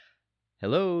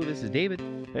Hello, this is David,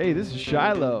 Hey, this is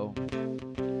Shiloh.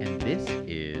 and this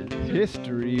is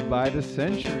History by the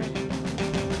Century.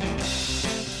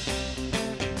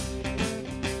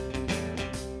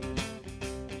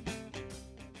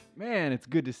 Man, it's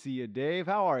good to see you, Dave.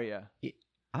 How are you?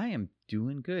 I am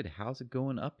doing good. How's it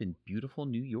going up in beautiful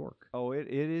New York? Oh, it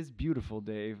is beautiful,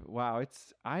 Dave. Wow,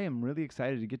 I am really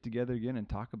excited to get together again and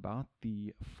talk about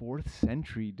the 4th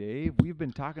century, Dave. We've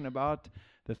been talking about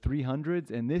the 300s,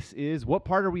 and this is, what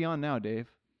part are we on now,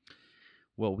 Dave?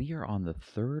 Well, we are on the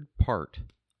third part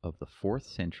of the 4th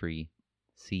century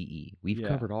CE. We've Yeah.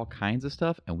 covered all kinds of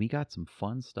stuff, and we got some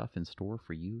fun stuff in store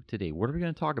for you today. What are we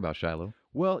going to talk about, Shiloh?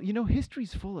 Well,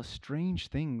 history's full of strange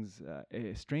things,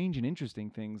 strange and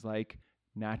interesting things like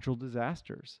natural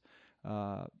disasters,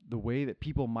 the way that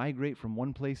people migrate from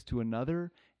one place to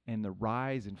another, and the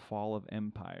rise and fall of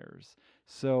empires.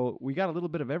 So we got a little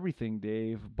bit of everything,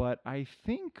 Dave, but I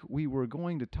think we were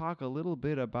going to talk a little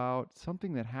bit about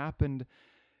something that happened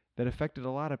that affected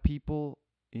a lot of people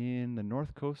in the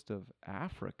north coast of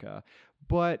Africa.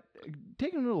 But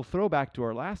taking a little throwback to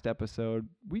our last episode,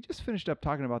 we just finished up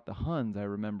talking about the Huns, I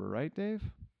remember, right, Dave?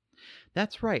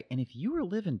 That's right. And if you were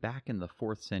living back in the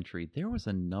 4th century, there was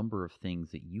a number of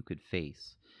things that you could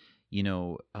face.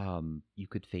 You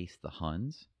could face the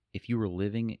Huns. If you were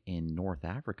living in North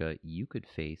Africa, you could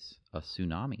face a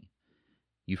tsunami.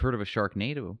 You've heard of a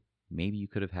Sharknado. Maybe you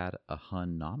could have had a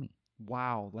Hun-nami.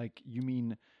 Wow, like you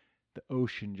mean the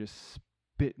ocean just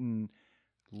spitting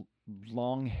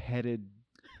long-headed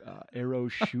arrow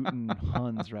shooting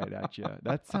Huns right at you.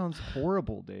 That sounds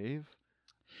horrible, Dave.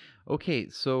 Okay,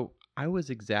 so I was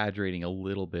exaggerating a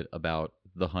little bit about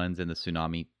the Huns and the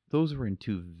tsunami. Those were in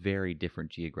two very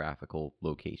different geographical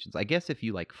locations. I guess if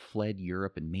you fled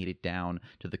Europe and made it down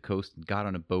to the coast and got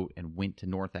on a boat and went to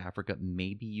North Africa,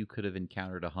 maybe you could have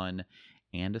encountered a Hun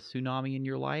and a tsunami in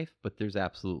your life, but there's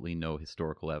absolutely no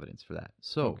historical evidence for that.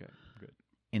 So, Okay, good.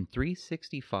 in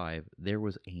 365, there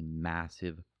was a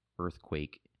massive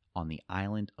earthquake on the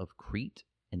island of Crete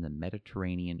in the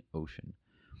Mediterranean Ocean.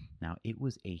 Now, it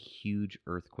was a huge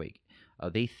earthquake.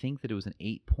 They think that it was an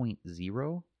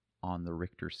 8.0 on the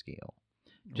Richter scale.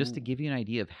 Just to Ooh. give you an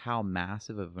idea of how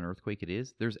massive of an earthquake it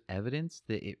is, there's evidence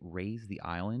that it raised the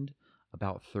island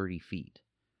about 30 feet.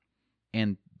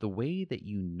 And the way that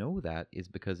you know that is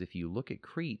because if you look at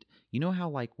Crete, you know how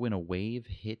when a wave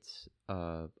hits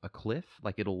a cliff,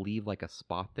 it'll leave a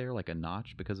spot there, like a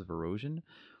notch because of erosion?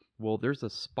 Well, there's a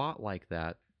spot like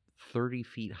that 30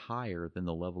 feet higher than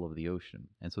the level of the ocean.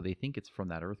 And so they think it's from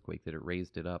that earthquake that it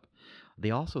raised it up.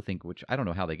 They also think, which I don't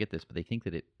know how they get this, but they think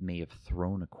that it may have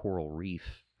thrown a coral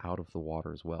reef out of the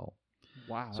water as well.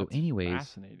 Wow, So that's anyways,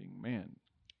 fascinating, man.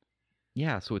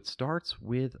 yeah, so it starts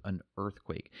with an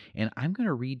earthquake. And I'm going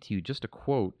to read to you just a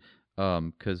quote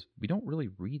because we don't really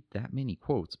read that many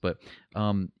quotes, but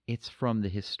it's from the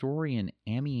historian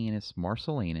Ammianus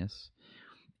Marcellinus.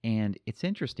 And it's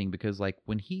interesting because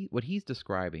what he's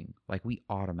describing, we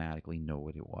automatically know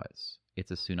what it was. It's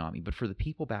a tsunami. But for the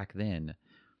people back then,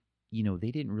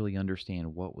 they didn't really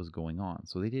understand what was going on.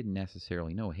 So they didn't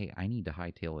necessarily know, hey, I need to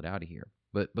hightail it out of here.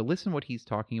 But listen what he's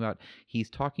talking about. He's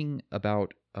talking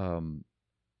about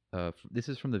this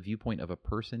is from the viewpoint of a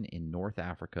person in North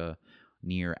Africa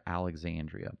near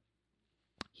Alexandria.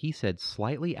 He said,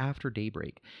 slightly after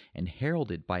daybreak and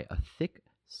heralded by a thick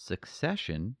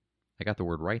succession, I got the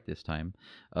word right this time,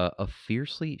 of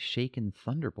fiercely shaken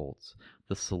thunderbolts,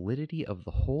 the solidity of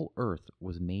the whole earth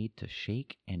was made to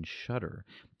shake and shudder,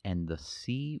 and the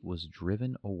sea was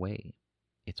driven away.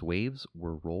 Its waves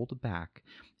were rolled back,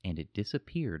 and it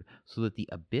disappeared, so that the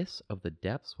abyss of the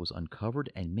depths was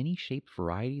uncovered, and many shaped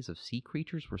varieties of sea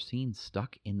creatures were seen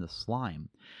stuck in the slime.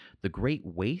 The great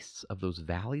wastes of those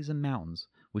valleys and mountains,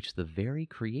 which the very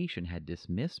creation had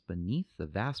dismissed beneath the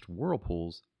vast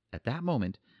whirlpools, at that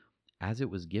moment, as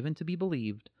it was given to be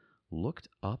believed, looked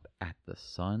up at the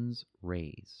sun's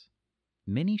rays.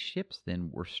 Many ships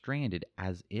then were stranded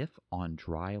as if on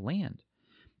dry land,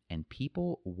 and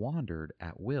people wandered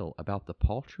at will about the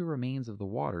paltry remains of the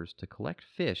waters to collect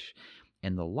fish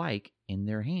and the like in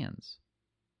their hands.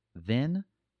 Then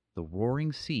the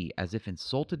roaring sea, as if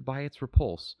insulted by its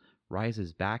repulse,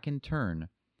 rises back in turn,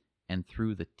 and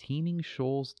through the teeming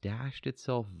shoals dashed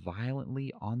itself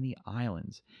violently on the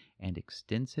islands and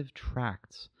extensive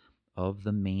tracts of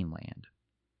the mainland.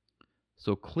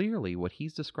 So clearly what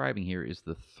he's describing here is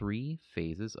the three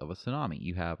phases of a tsunami.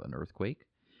 You have an earthquake,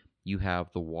 you have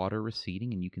the water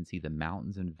receding, and you can see the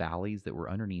mountains and valleys that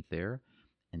were underneath there,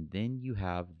 and then you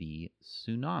have the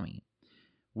tsunami.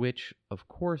 which, of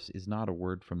course, is not a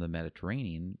word from the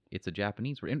Mediterranean. It's a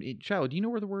Japanese word. And Shiloh, do you know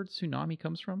where the word tsunami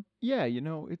comes from? Yeah,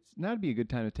 it's now would be a good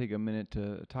time to take a minute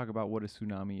to talk about what a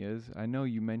tsunami is. I know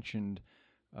you mentioned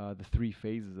the three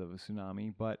phases of a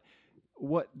tsunami, but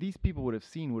what these people would have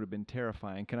seen would have been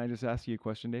terrifying. Can I just ask you a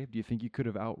question, Dave? Do you think you could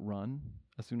have outrun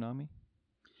a tsunami?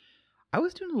 I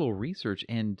was doing a little research,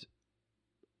 and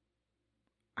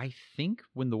I think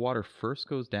when the water first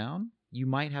goes down, you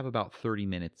might have about 30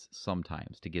 minutes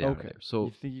sometimes to get out of there. So,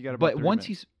 you think you got about but 30 once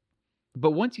minutes.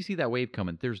 once you see that wave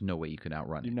coming, there's no way you can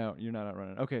outrun it. You're not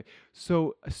outrunning. Okay,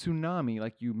 so a tsunami,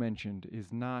 like you mentioned,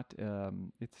 is not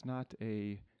it's not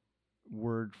a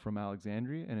word from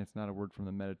Alexandria, and it's not a word from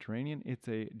the Mediterranean. It's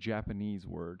a Japanese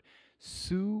word.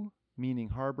 Su meaning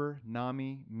harbor,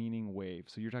 nami meaning wave.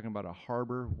 So you're talking about a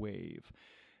harbor wave.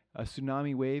 A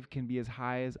tsunami wave can be as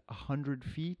high as 100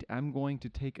 feet. I'm going to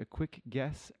take a quick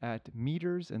guess at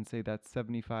meters and say that's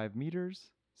 75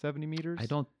 meters, 70 meters.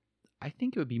 I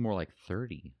think it would be more like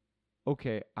 30.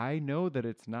 Okay, I know that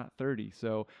it's not 30.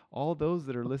 So all those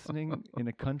that are listening in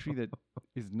a country that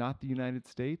is not the United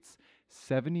States,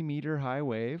 70-meter high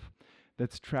wave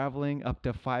that's traveling up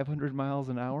to 500 miles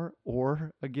an hour,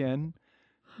 or again,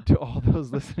 to all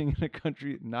those listening in a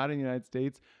country not in the United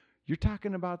States, you're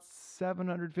talking about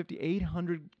 750,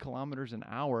 800 kilometers an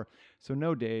hour. So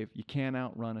no, Dave, you can't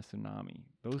outrun a tsunami.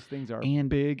 Those things are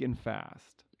big and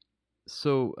fast.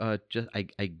 So I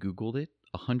Googled it.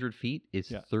 100 feet is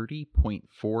Yeah.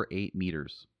 30.48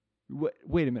 meters.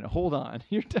 Wait a minute. Hold on.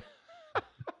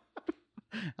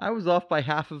 I was off by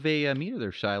half of a meter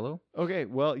there, Shiloh. Okay,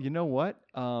 well, you know what?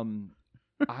 I'm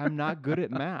not good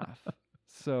at math.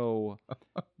 So,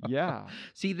 yeah.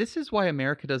 See, this is why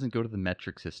America doesn't go to the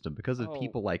metric system, because of Oh,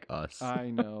 people like us.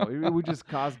 I know. It would just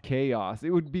cause chaos. It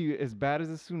would be as bad as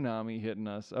a tsunami hitting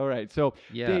us. All right. So,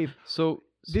 Yeah. Dave, So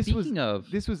speaking of,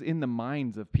 this was in the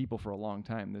minds of people for a long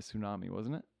time, this tsunami,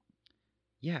 wasn't it?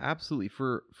 yeah, absolutely.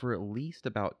 For at least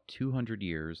about 200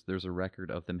 years, there's a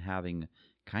record of them having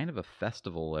kind of a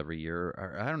festival every year.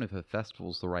 Or I don't know if a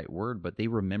festival is the right word, but they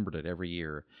remembered it every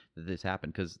year that this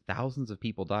happened because thousands of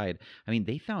people died. I mean,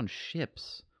 they found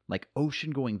ships, like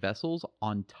ocean-going vessels,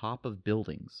 on top of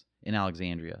buildings in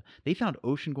Alexandria. They found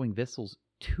ocean-going vessels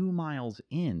 2 miles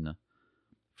in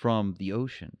from the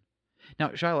ocean.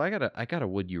 Now, Shiloh, I got a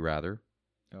would you rather.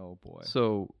 Oh, boy.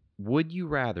 So, would you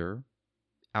rather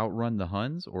outrun the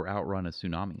Huns or outrun a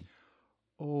tsunami?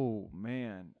 Oh,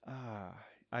 man.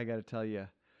 I got to tell you,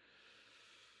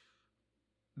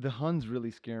 the Huns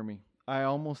really scare me. I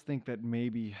almost think that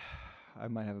maybe I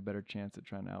might have a better chance at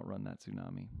trying to outrun that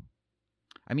tsunami.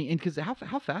 I mean, because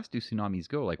how fast do tsunamis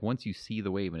go? Like once you see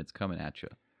the wave and it's coming at you.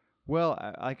 Well,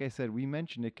 like I said, we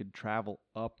mentioned it could travel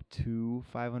up to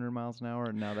 500 miles an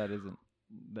hour. Now that isn't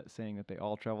saying that they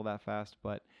all travel that fast,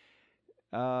 but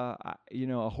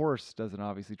a horse doesn't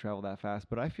obviously travel that fast.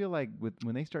 But I feel like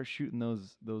when they start shooting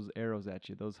those arrows at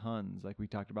you, those Huns, like we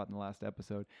talked about in the last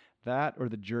episode, that or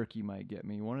the jerky might get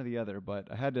me, one or the other. But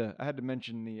I had to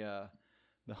mention the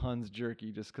Huns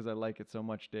jerky just because I like it so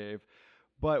much, Dave.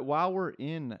 But while we're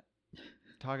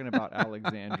talking about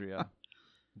Alexandria.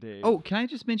 Dave. Oh, can I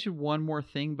just mention one more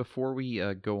thing before we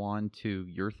go on to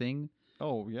your thing?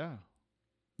 Oh, yeah.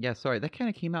 Yeah, sorry. That kind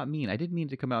of came out mean. I didn't mean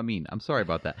to come out mean. I'm sorry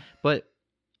about that. But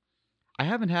I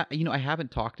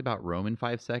haven't talked about Rome in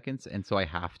 5 seconds, and so I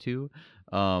have to.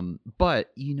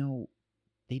 But,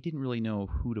 they didn't really know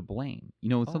who to blame.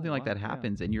 When something like that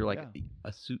happens and you're like,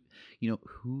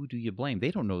 who do you blame?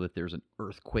 They don't know that there's an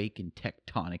earthquake and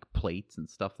tectonic plates and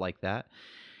stuff like that.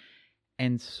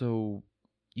 And so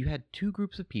you had two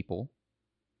groups of people,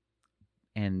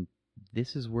 and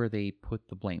this is where they put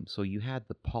the blame. So you had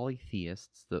the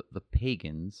polytheists, the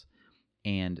pagans,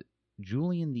 and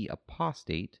Julian the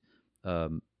Apostate,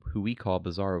 who we call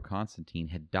Bizarro Constantine,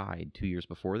 had died 2 years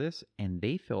before this, and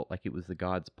they felt like it was the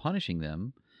gods punishing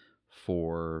them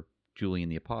for Julian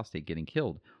the Apostate getting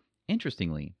killed.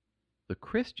 Interestingly, the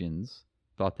Christians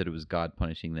thought that it was God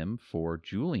punishing them for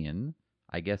Julian,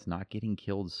 I guess, not getting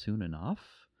killed soon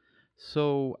enough.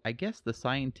 So I guess the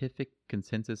scientific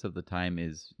consensus of the time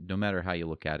is, no matter how you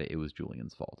look at it, it was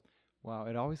Julian's fault. Wow,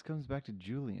 it always comes back to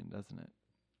Julian, doesn't it?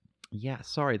 Yeah,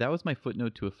 sorry, that was my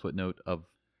footnote to a footnote of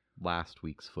last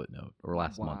week's footnote, or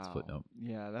last month's footnote.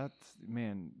 Yeah, that's,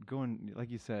 man,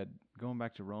 like you said, going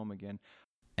back to Rome again.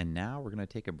 And now we're going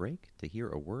to take a break to hear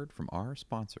a word from our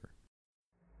sponsor.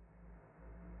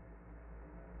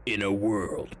 In a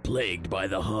world plagued by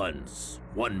the Huns,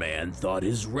 one man thought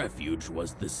his refuge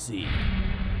was the sea.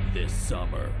 This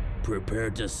summer, prepare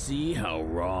to see how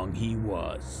wrong he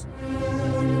was.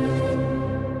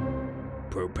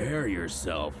 Prepare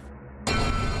yourself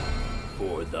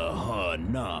for the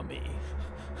Hanami.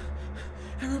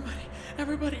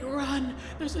 Everybody run!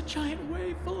 There's a giant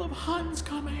wave full of Huns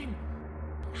coming!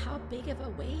 How big of a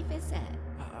wave is it?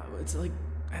 It's like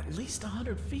at least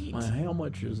 100 feet. How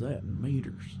much is that in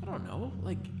meters? I don't know,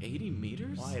 like 80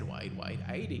 meters? Wait,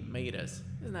 80 meters.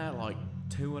 Isn't that like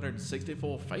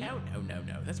 264 feet? No.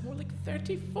 That's more like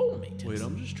 34 meters. Wait,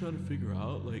 I'm just trying to figure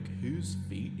out, like, whose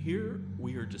feet here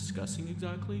we are discussing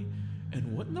exactly,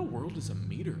 and what in the world is a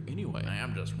meter anyway?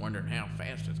 I'm just wondering how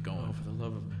fast it's going. Oh, for the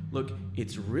love of... Look,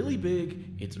 it's really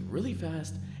big, it's really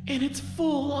fast, and it's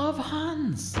full of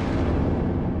Huns!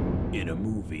 In a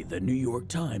movie the New York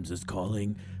Times is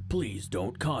calling, "Please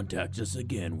don't contact us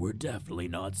again, we're definitely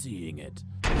not seeing it."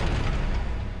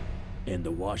 And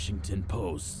the Washington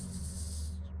Post's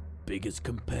biggest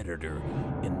competitor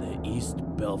in the East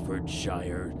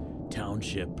Belfordshire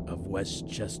township of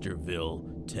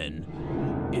Westchesterville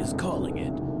 10 is calling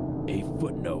it a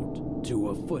footnote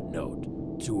to a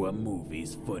footnote to a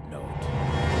movie's footnote.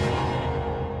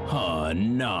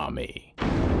 Hanami.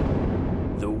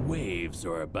 The waves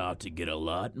are about to get a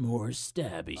lot more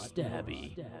stabby.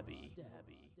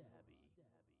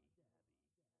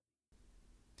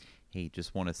 Hey,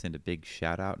 just want to send a big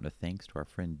shout out and a thanks to our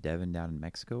friend Devin down in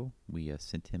Mexico. We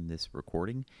sent him this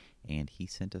recording, and he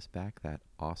sent us back that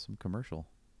awesome commercial.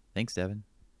 Thanks, Devin.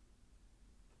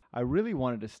 I really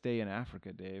wanted to stay in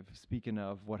Africa, Dave, speaking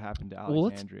of what happened to Well,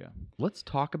 Alexandria. Let's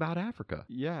talk about Africa.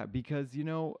 Yeah, because,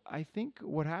 I think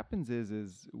what happens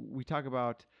is we talk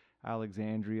about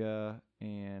Alexandria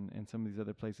and some of these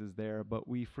other places there, but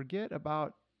we forget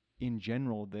about, in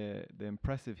general, the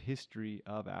impressive history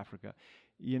of Africa.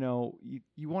 You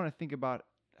want to think about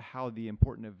how the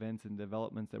important events and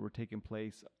developments that were taking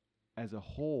place as a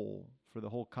whole for the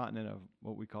whole continent of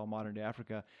what we call modern day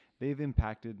Africa, they've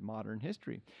impacted modern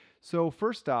history. So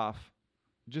first off,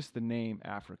 just the name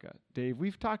Africa. Dave,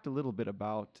 we've talked a little bit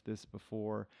about this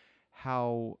before,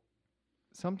 how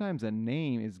sometimes a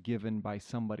name is given by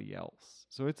somebody else.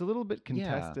 So it's a little bit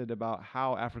contested about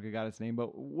how Africa got its name,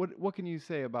 but what do you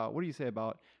say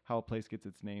about how a place gets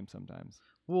its name sometimes?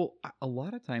 Well, a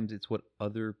lot of times it's what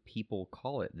other people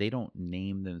call it. They don't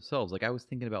name themselves. Like I was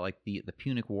thinking about like the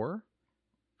Punic War,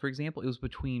 for example. It was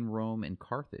between Rome and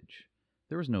Carthage.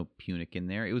 There was no Punic in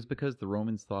there. It was because the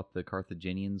Romans thought the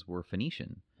Carthaginians were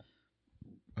Phoenician.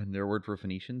 And their word for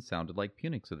Phoenician sounded like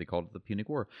Punic, so they called it the Punic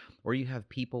War. Or you have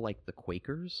people like the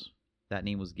Quakers. That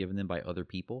name was given them by other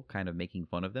people, kind of making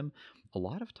fun of them. A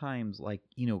lot of times,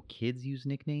 kids use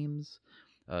nicknames.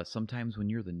 Sometimes when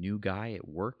you're the new guy at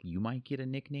work, you might get a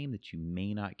nickname that you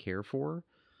may not care for,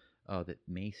 that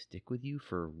may stick with you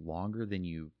for longer than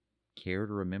you care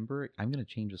to remember. I'm going to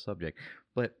change the subject.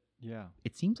 But yeah,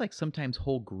 it seems like sometimes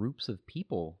whole groups of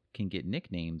people can get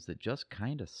nicknames that just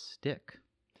kind of stick.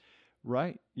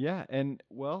 Right. Yeah. And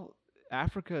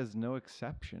Africa is no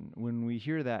exception. When we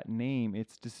hear that name,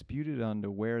 it's disputed on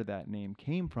to where that name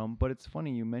came from. But it's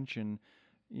funny you mention,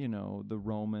 the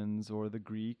Romans or the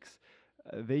Greeks.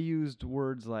 They used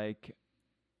words like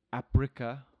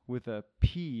Africa with a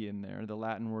P in there, the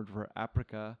Latin word for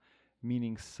Africa,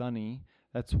 meaning sunny.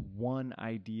 That's one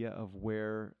idea of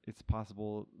where it's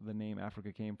possible the name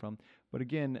Africa came from. But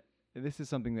again, this is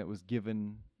something that was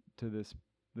given to this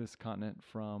continent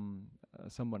from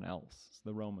someone else,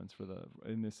 the Romans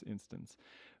in this instance.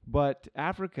 But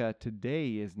Africa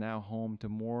today is now home to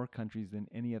more countries than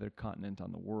any other continent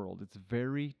on the world. It's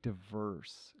very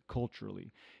diverse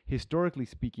culturally. Historically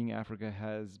speaking, Africa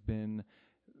has been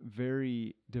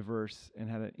very diverse and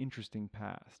had an interesting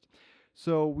past.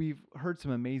 So we've heard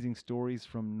some amazing stories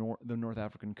from the North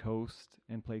African coast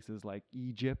and places like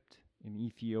Egypt and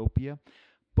Ethiopia.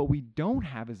 But we don't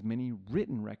have as many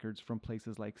written records from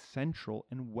places like Central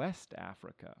and West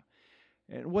Africa.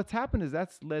 And what's happened is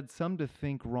that's led some to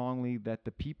think wrongly that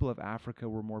the people of Africa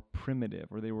were more primitive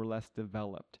or they were less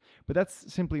developed. But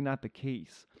that's simply not the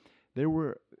case. There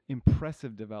were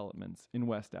impressive developments in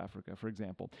West Africa, for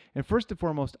example. And first and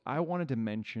foremost, I wanted to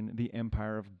mention the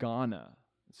Empire of Ghana.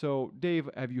 So, Dave,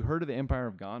 have you heard of the Empire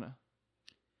of Ghana?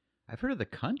 I've heard of the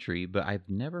country, but I've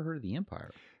never heard of the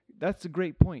empire. That's a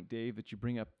great point, Dave, that you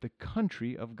bring up the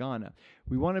country of Ghana.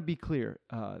 We want to be clear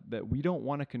that we don't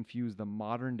want to confuse the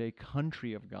modern-day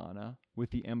country of Ghana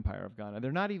with the Empire of Ghana.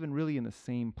 They're not even really in the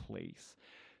same place.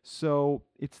 So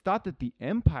it's thought that the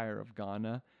Empire of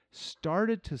Ghana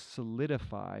started to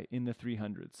solidify in the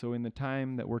 300s, so in the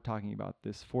time that we're talking about,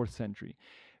 this 4th century.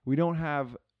 We don't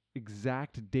have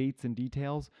exact dates and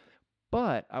details,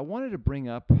 but I wanted to bring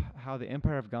up how the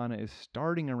Empire of Ghana is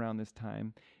starting around this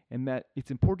time, and that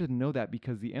it's important to know that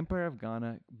because the Empire of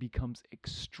Ghana becomes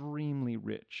extremely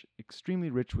rich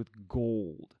with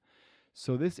gold.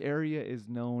 So this area is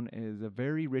known as a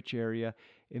very rich area,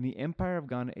 and the Empire of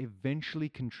Ghana eventually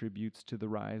contributes to the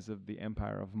rise of the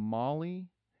Empire of Mali,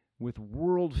 with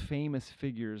world-famous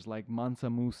figures like Mansa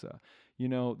Musa. You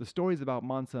know, the stories about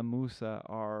Mansa Musa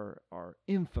are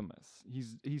infamous.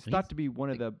 He's thought to be one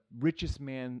of the richest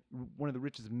men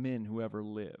who ever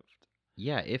lived.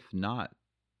 Yeah, if not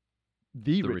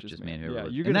The richest man who ever Yeah,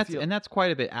 lived. you're And gonna that's see and that's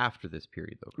quite a bit after this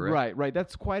period, though, correct? Right.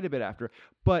 That's quite a bit after.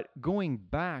 But going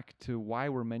back to why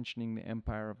we're mentioning the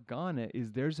Empire of Ghana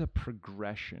is there's a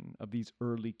progression of these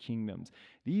early kingdoms.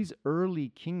 These early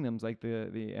kingdoms, like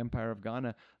the Empire of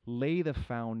Ghana, lay the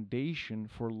foundation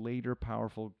for later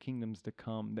powerful kingdoms to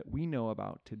come that we know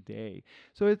about today.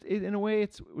 So in a way,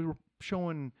 we're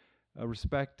showing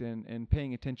respect and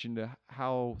paying attention to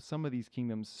how some of these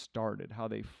kingdoms started, how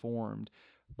they formed,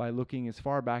 by looking as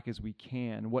far back as we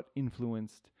can, what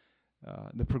influenced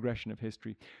the progression of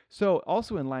history. So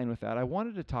also in line with that, I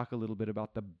wanted to talk a little bit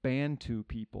about the Bantu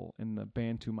people and the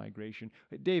Bantu migration.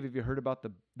 Dave, have you heard about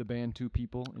the Bantu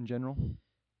people in general?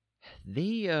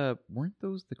 They weren't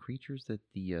those the creatures that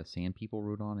the Sand People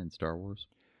rode on in Star Wars?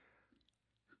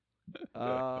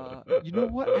 You know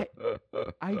what?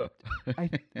 I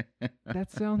that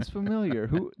sounds familiar.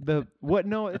 What?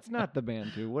 No, it's not the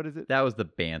Bantu. What is it? That was the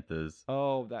Banthas.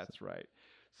 Oh, that's right.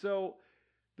 So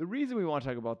the reason we want to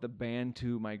talk about the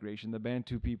Bantu migration, the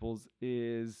Bantu peoples,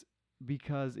 is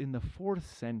because in the 4th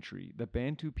century, the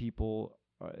Bantu people,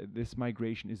 this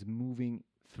migration is moving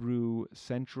through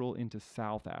Central into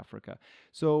South Africa.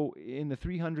 So in the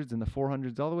 300s and the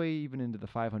 400s, all the way even into the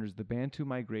 500s, the Bantu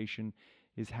migration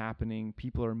is happening.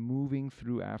 People are moving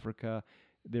through Africa.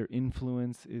 Their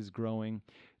influence is growing.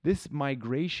 This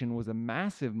migration was a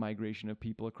massive migration of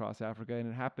people across Africa, and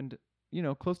it happened,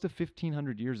 close to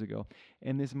 1,500 years ago.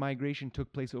 And this migration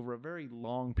took place over a very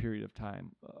long period of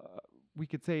time. We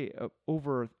could say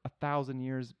over 1,000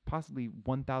 years, possibly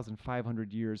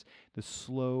 1,500 years, the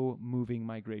slow-moving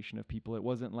migration of people. It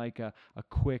wasn't like a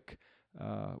quick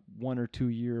 1 or 2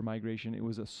 year migration. It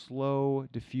was a slow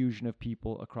diffusion of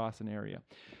people across an area.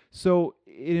 So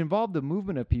it involved the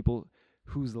movement of people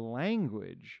whose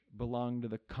language belonged to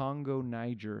the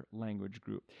Congo-Niger language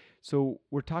group. So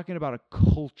we're talking about a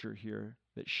culture here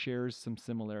that shares some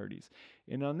similarities.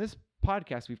 And on this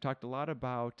podcast, we've talked a lot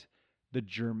about the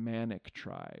Germanic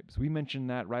tribes. We mentioned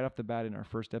that right off the bat in our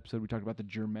first episode. We talked about the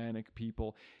Germanic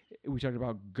people. We talked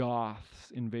about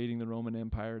Goths invading the Roman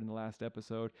Empire in the last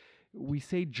episode. We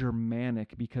say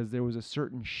Germanic because there was a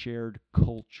certain shared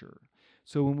culture.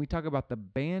 So when we talk about the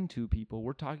Bantu people,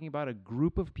 we're talking about a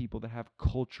group of people that have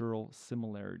cultural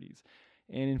similarities.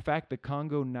 And in fact, the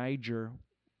Congo-Niger,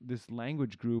 this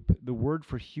language group, the word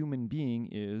for human being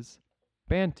is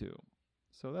Bantu.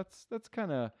 So that's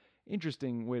kind of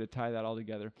interesting way to tie that all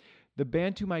together. The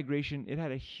Bantu migration, it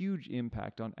had a huge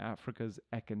impact on Africa's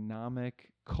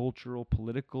economic, cultural,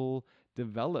 political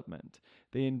development.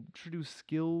 They introduced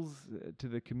skills to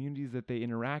the communities that they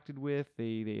interacted with.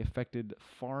 They affected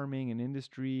farming and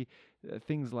industry,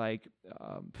 things like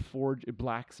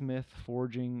blacksmith,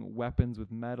 forging weapons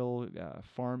with metal,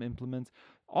 farm implements.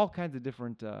 All kinds of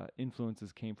different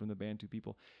influences came from the Bantu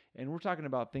people. And we're talking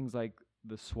about things like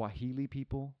the Swahili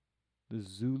people, the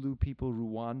Zulu people,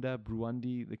 Rwanda,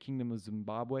 Burundi, the Kingdom of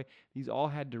Zimbabwe. These all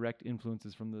had direct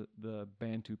influences from the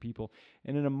Bantu people.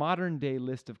 And in a modern day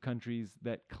list of countries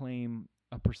that claim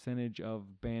a percentage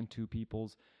of Bantu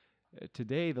peoples,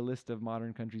 today the list of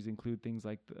modern countries include things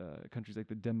like countries like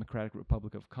the Democratic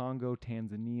Republic of Congo,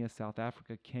 Tanzania, South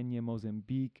Africa, Kenya,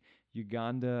 Mozambique,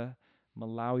 Uganda,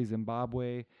 Malawi,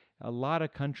 Zimbabwe. A lot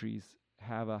of countries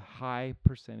have a high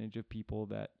percentage of people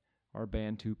that are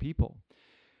Bantu people.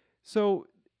 So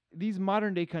these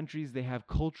modern day countries, they have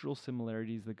cultural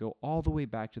similarities that go all the way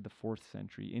back to the 4th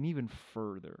century and even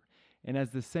further. And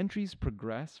as the centuries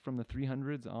progress from the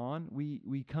 300s on,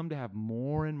 we come to have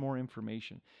more and more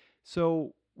information.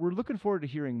 So we're looking forward to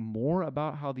hearing more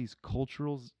about how these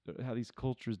cultures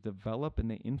develop and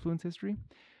they influence history.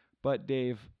 But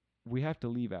Dave, we have to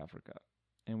leave Africa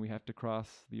and we have to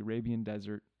cross the Arabian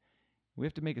desert. We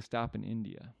have to make a stop in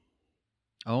India.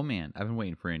 Oh man, I've been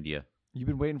waiting for India. You've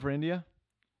been waiting for India?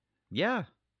 Yeah.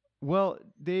 Well,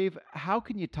 Dave, how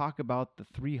can you talk about the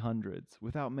 300s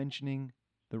without mentioning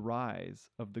the rise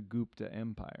of the Gupta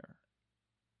Empire?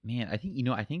 Man, I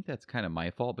think that's kind of my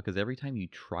fault because every time you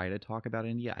try to talk about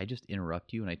India, I just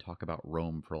interrupt you and I talk about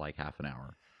Rome for like half an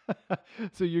hour.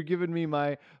 So you're giving me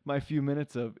my few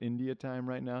minutes of India time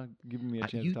right now, giving me a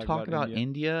chance you to talk about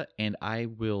India, and I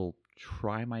will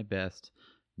try my best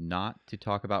not to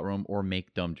talk about Rome or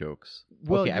make dumb jokes.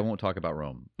 Well, okay, I won't talk about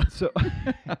Rome. So,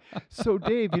 so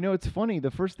Dave, it's funny.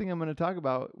 The first thing I'm going to talk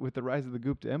about with the rise of the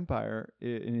Gupta Empire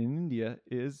in India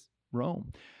is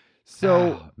Rome.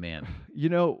 So, man,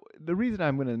 the reason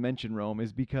I'm going to mention Rome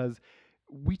is because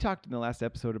we talked in the last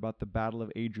episode about the Battle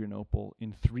of Adrianople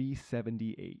in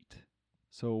 378.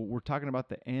 So we're talking about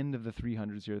the end of the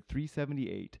 300s here,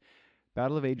 378.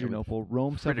 Battle of Adrianople.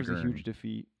 Rome suffers a huge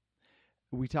defeat.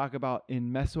 We talk about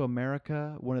in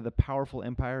Mesoamerica, one of the powerful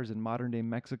empires in modern-day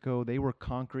Mexico. They were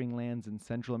conquering lands in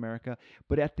Central America.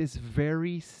 But at this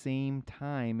very same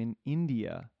time in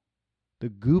India, the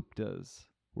Guptas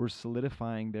were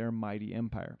solidifying their mighty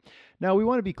empire. Now, we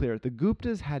want to be clear. The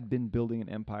Guptas had been building an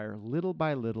empire little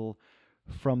by little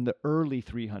from the early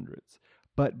 300s.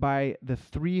 But by the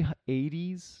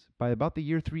 380s, by about the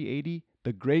year 380,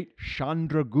 the great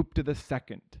Chandragupta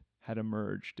II had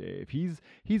emerged, Dave.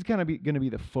 He's kind of going to be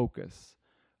the focus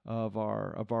of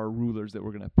our rulers that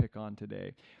we're going to pick on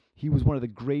today. He was one of the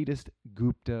greatest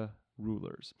Gupta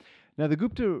rulers. Now, the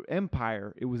Gupta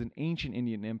Empire, it was an ancient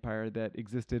Indian empire that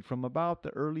existed from about the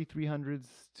early 300s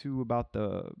to about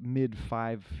the mid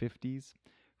 550s,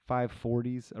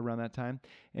 540s, around that time.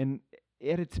 And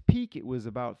at its peak, it was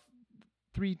about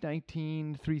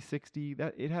 319, 360.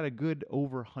 That it had a good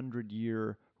over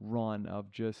 100-year run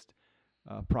of just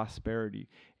prosperity.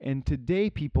 And today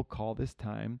people call this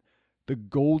time the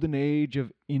golden age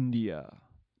of India.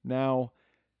 Now,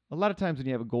 a lot of times when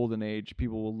you have a golden age,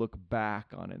 people will look back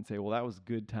on it and say, well, that was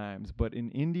good times. But in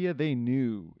India, they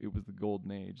knew it was the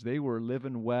golden age. They were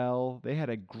living well. They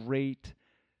had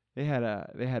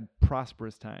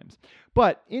prosperous times.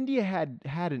 But India had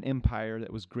an empire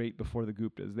that was great before the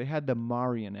Guptas. They had the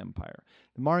Mauryan Empire.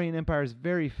 The Mauryan Empire is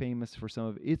very famous for some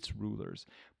of its rulers.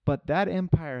 But that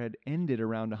empire had ended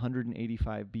around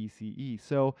 185 BCE.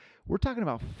 So we're talking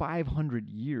about 500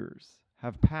 years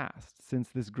have passed since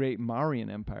this great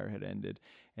Mauryan Empire had ended.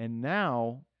 And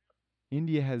now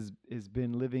India has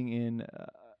been living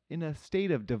in a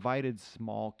state of divided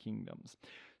small kingdoms.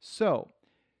 So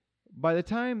by the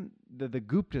time the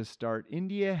Guptas start,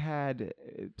 India had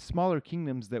smaller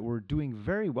kingdoms that were doing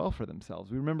very well for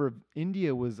themselves. We remember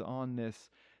India was on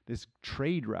this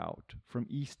trade route from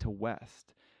east to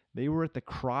west. They were at the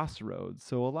crossroads.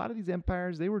 So a lot of these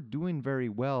empires, they were doing very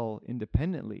well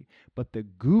independently. But the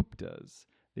Guptas,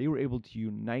 they were able to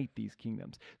unite these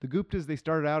kingdoms. The Guptas, they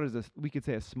started out as we could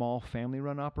say a small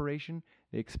family-run operation.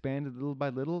 They expanded little by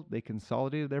little. They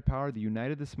consolidated their power. They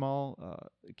united the small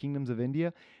kingdoms of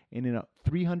India. And in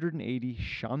 380,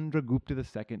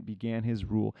 Chandragupta II began his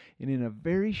rule. And in a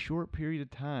very short period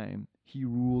of time, he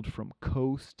ruled from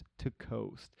coast to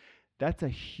coast. That's a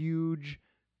huge,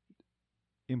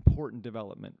 important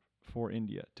development for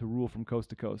India, to rule from coast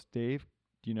to coast. Dave,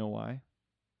 do you know why?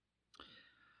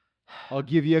 I'll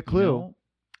give you a clue.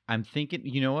 I'm thinking,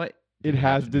 you know what? It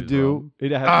has to do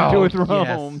with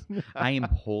Rome. Yes. I am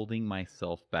holding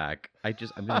myself back. I'm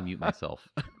going to mute myself.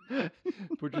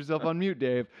 Put yourself on mute,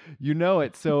 Dave. You know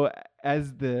it. So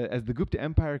as the Gupta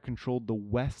Empire controlled the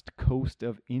west coast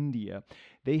of India,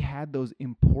 they had those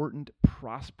important,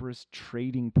 prosperous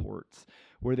trading ports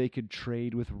where they could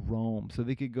trade with Rome. So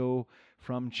they could go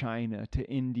from China to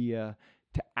India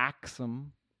to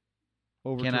Axum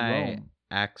over to Rome. Can I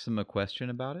ask him a question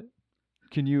about it?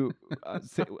 Can you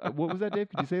say, what was that, Dave?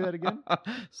 Could you say that again?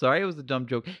 Sorry, it was a dumb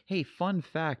joke. Hey, fun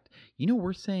fact.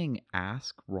 We're saying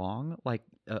ask wrong. Like,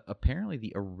 apparently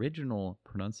the original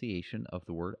pronunciation of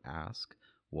the word ask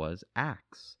was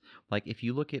axe. Like, if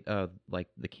you look at like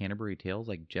the Canterbury Tales,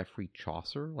 like Geoffrey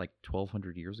Chaucer, like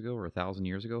 1,200 years ago or 1,000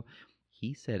 years ago,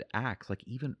 he said axe. Like,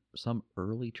 even some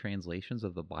early translations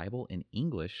of the Bible in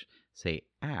English say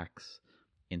axe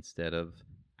instead of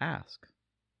ask.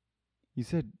 You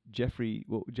said Geoffrey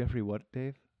what,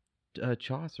 Dave?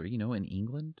 Chaucer, in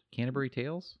England, Canterbury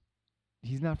Tales.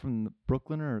 He's not from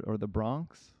Brooklyn or the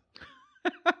Bronx?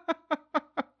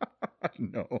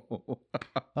 No.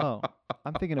 Oh,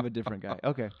 I'm thinking of a different guy.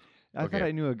 Okay. I thought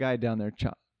I knew a guy down there,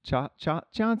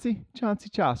 Chauncey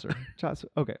Chaucer.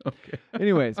 Okay.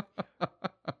 Anyways,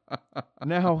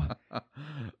 now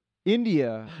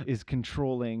India is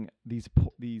controlling these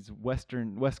West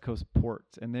Coast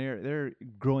ports, and they're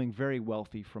growing very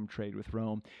wealthy from trade with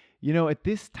Rome. At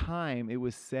this time, it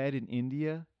was said in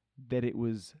India that it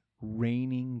was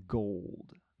raining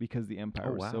gold because the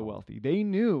empire was so wealthy. They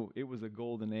knew it was a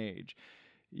golden age.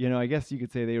 I guess you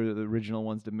could say they were the original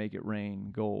ones to make it rain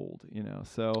gold.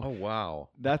 So. Oh wow!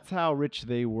 That's how rich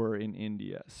they were in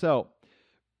India. So.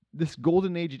 This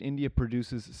golden age in India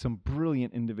produces some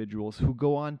brilliant individuals who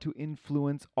go on to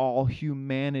influence all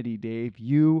humanity, Dave.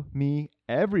 You, me,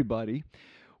 everybody.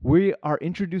 We are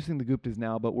introducing the Guptas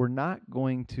now, but we're not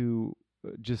going to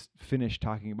just finish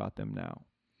talking about them now.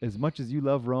 As much as you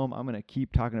love Rome, I'm going to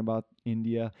keep talking about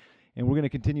India, and we're going to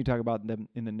continue talking about them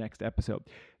in the next episode.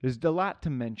 There's a lot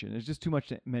to mention. There's just too much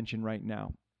to mention right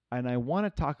now. And I want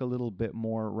to talk a little bit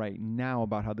more right now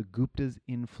about how the Guptas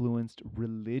influenced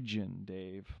religion,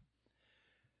 Dave.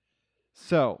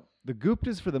 So, the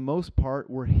Guptas, for the most part,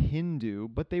 were Hindu,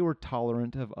 but they were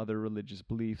tolerant of other religious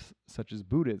beliefs, such as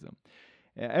Buddhism.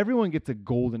 Everyone gets a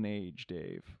golden age,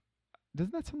 Dave.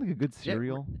 Doesn't that sound like a good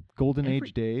cereal? Golden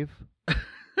Age Dave?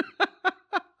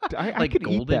 I Like could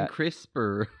eat Golden that. Crisp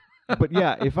or But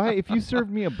yeah, if you served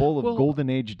me a bowl of Well- Golden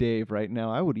Age Dave right now,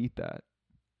 I would eat that.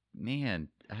 man,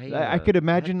 I could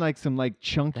imagine like some like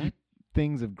chunky that-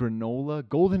 things of granola.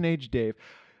 Golden Age Dave.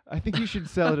 I think you should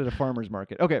sell it at a farmer's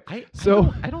market. Okay, I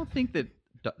so I don't think that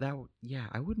yeah,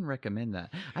 I wouldn't recommend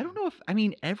that. I don't know if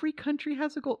every country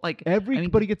has a gold like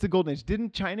everybody gets a Golden Age.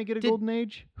 Didn't China get a Did- Golden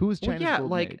Age? Who was Well, China's yeah, Golden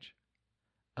like, Age?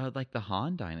 like the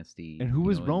Han Dynasty. And who you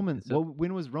was know, Roman? so- Well,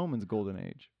 when was Roman's Golden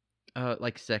Age?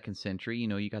 like 2nd century,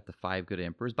 you got the 5 good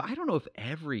emperors, but I don't know if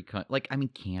every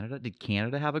Canada, did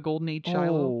Canada have a golden age,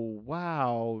 Shiloh? Oh,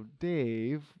 wow,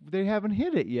 Dave. They haven't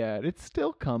hit it yet. It's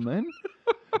still coming.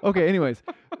 Okay, anyways,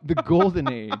 the Golden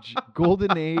Age.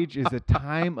 Golden Age is a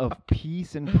time of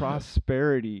peace and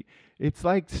prosperity. It's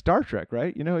like Star Trek,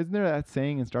 right? Isn't there that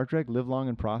saying in Star Trek, live long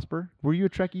and prosper? Were you a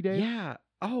Trekkie, Dave? Yeah.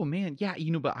 Oh man, yeah,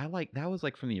 but I like that was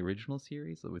like from the original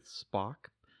series with Spock.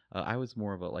 I was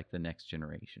more of the next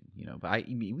generation, but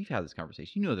we've had this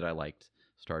conversation. You know that I liked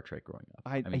Star Trek growing up.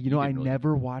 I did really-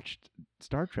 never watched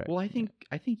Star Trek. Well, I think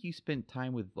you spent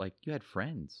time with you had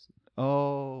friends.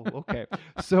 Oh, okay.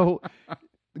 So,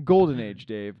 Golden Age,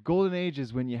 Dave. Golden Age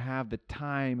is when you have the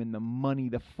time and the money,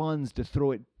 the funds to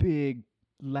throw at big,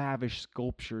 lavish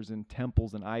sculptures and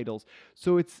temples and idols.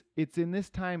 So it's in this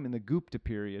time in the Gupta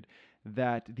period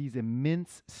that these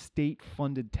immense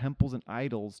state-funded temples and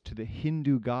idols to the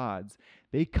Hindu gods,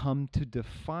 they come to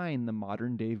define the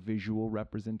modern-day visual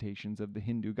representations of the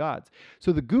Hindu gods.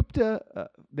 So the Gupta,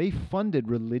 they funded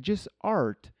religious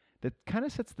art that kind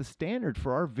of sets the standard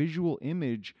for our visual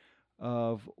image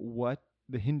of what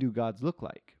the Hindu gods look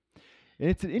like. And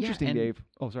it's interesting, and- Dave.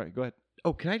 Oh, sorry. Go ahead.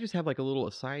 Oh, can I just have like a little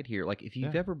aside here? Like, if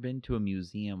you've Yeah. ever been to a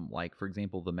museum, like for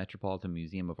example, the Metropolitan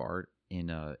Museum of Art in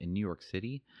New York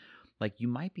City, like you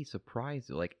might be surprised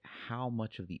at like how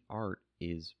much of the art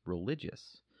is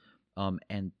religious.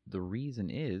 And the reason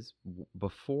is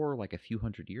before like a few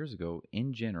hundred years ago,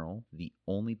 in general, the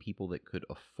only people that could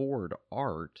afford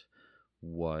art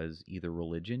was either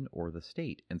religion or the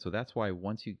state. And so that's why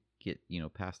once you get,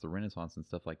 past the Renaissance and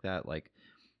stuff like that, like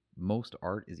most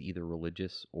art is either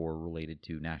religious or related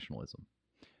to nationalism.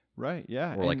 Right.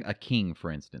 Yeah. Or like and- a king, for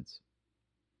instance.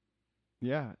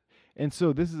 Yeah. And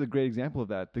so this is a great example of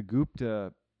that. The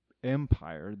Gupta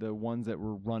Empire, the ones that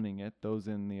were running it, those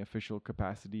in the official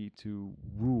capacity to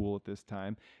rule at this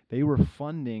time, they were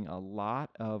funding a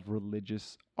lot of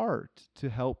religious art to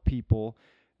help people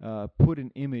put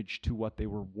an image to what they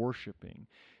were worshiping.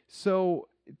 So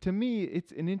to me,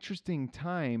 it's an interesting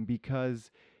time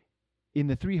because in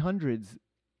the 300s,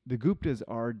 the Guptas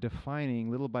are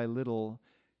defining little by little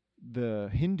the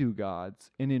Hindu gods.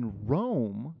 And in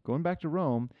Rome, going back to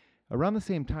Rome, around the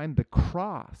same time, the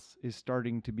cross is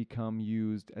starting to become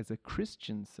used as a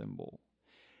Christian symbol.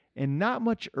 And not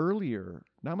much earlier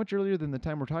than the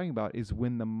time we're talking about, is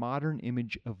when the modern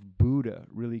image of Buddha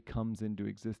really comes into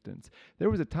existence. There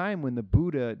was a time when the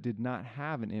Buddha did not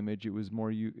have an image; it was more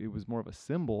of a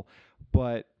symbol.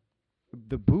 But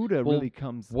the Buddha Well, really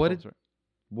comes. what oh, did- sorry.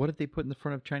 What did they put in the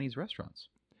front of Chinese restaurants?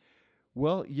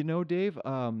 Well, Dave,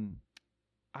 I'm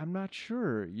not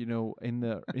sure. In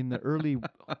the early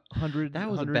 100, That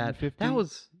was a bad. 150.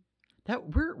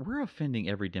 We're offending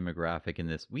every demographic in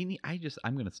this.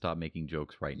 I'm going to stop making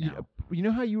jokes right now. You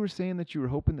know how you were saying that you were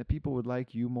hoping that people would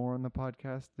like you more on the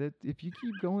podcast? That if you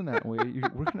keep going that way,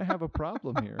 we're going to have a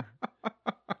problem here.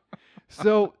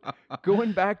 So,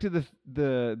 going back to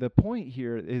the point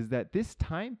here is that this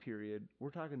time period, we're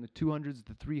talking the 200s,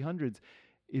 the 300s,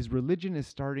 is religion is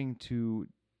starting to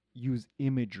use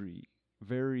imagery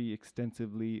very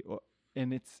extensively,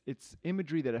 and it's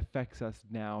imagery that affects us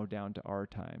now down to our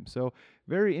time. So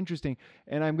very interesting.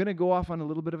 And I'm going to go off on a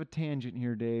little bit of a tangent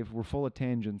here, Dave. We're full of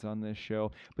tangents on this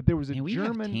show. But there was a And we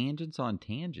German... have tangents on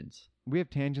tangents. We have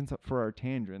tangents up for our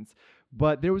tangents.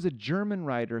 But there was a German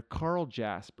writer, Karl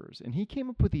Jaspers, and he came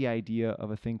up with the idea of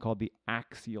a thing called the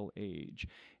axial age.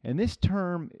 And this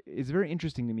term is very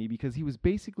interesting to me because he was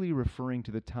basically referring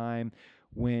to the time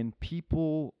when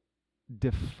people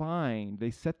defined,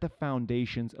 they set the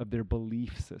foundations of their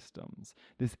belief systems,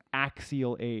 this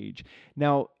axial age.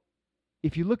 Now,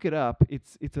 if you look it up,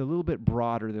 it's a little bit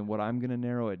broader than what I'm going to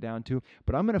narrow it down to,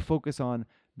 but I'm going to focus on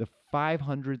the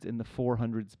 500s and the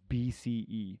 400s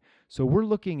BCE. So we're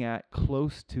looking at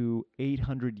close to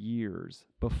 800 years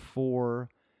before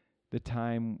the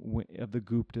time of the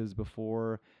Guptas,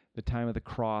 before the time of the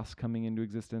cross coming into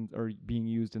existence or being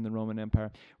used in the Roman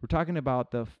Empire. We're talking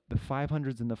about the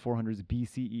 500s and the 400s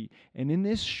BCE. And in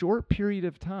this short period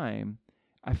of time,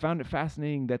 I found it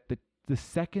fascinating that the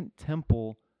second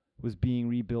temple was being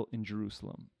rebuilt in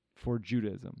Jerusalem for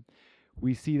Judaism.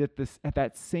 We see that at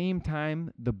that same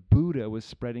time, the Buddha was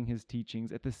spreading his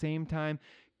teachings. At the same time,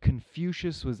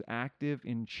 Confucius was active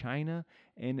in China.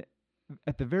 And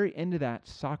at the very end of that,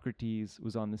 Socrates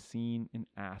was on the scene in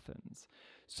Athens.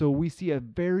 So we see a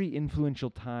very influential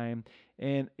time,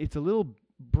 and it's a little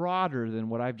broader than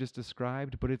what I've just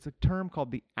described, but it's a term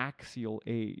called the axial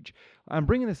age. I'm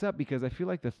bringing this up because I feel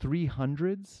like the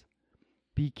 300s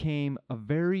became a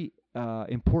very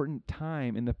important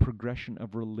time in the progression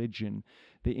of religion.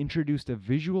 They introduced a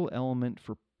visual element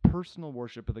for personal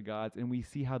worship of the gods, and we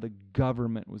see how the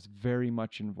government was very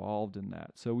much involved in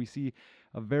that. So we see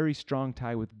a very strong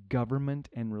tie with government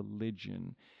and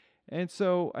religion. And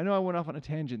so I know I went off on a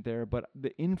tangent there, but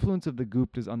the influence of the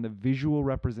Guptas on the visual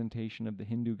representation of the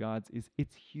Hindu gods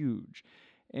it's huge.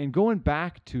 And going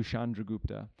back to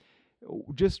Chandragupta,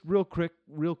 just real quick,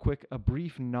 a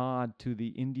brief nod to the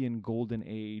Indian Golden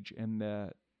Age and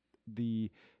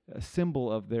the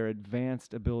symbol of their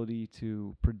advanced ability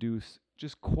to produce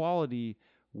just quality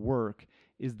work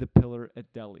is the pillar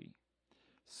at Delhi.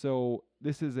 So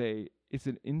this is it's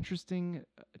an interesting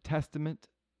testament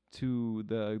to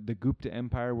the Gupta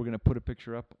Empire. We're going to put a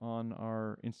picture up on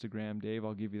our Instagram, Dave.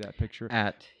 I'll give you that picture.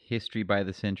 At History by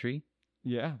the Century.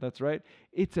 Yeah, that's right.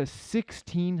 It's a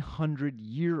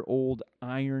 1,600-year-old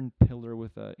iron pillar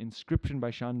with an inscription by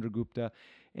Chandragupta,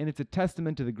 and it's a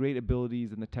testament to the great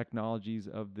abilities and the technologies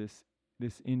of this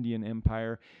Indian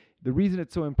empire. The reason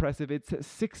it's so impressive, it's a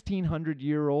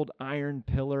 1,600-year-old iron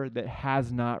pillar that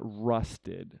has not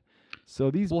rusted.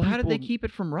 So how did they keep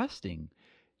it from rusting?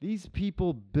 These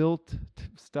people built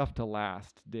stuff to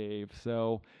last, Dave.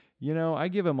 So, I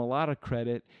give them a lot of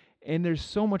credit. And there's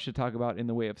so much to talk about in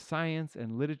the way of science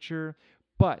and literature,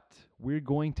 but we're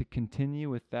going to continue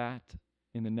with that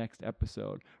in the next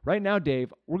episode. Right now,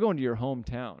 Dave, we're going to your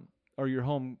hometown or your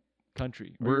home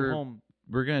country. We're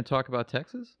going to talk about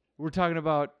Texas? We're talking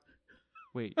about,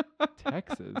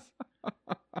 Texas?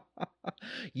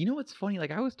 You know what's funny?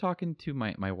 Like, I was talking to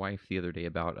my wife the other day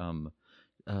about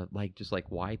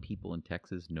why people in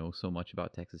Texas know so much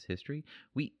about Texas history.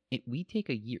 We take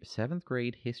a year, 7th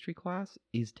grade history class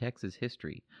is Texas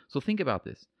history. So think about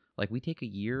this. Like, we take a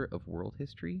year of world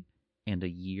history and a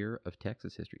year of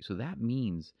Texas history. So that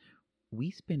means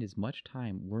we spend as much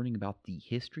time learning about the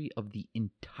history of the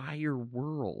entire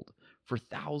world for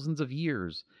thousands of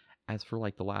years as for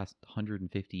like the last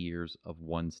 150 years of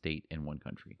one state and one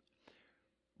country.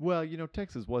 Well,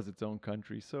 Texas was its own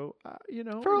country, so,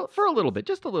 For a little bit,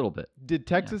 just a little bit. Did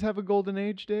Texas have a golden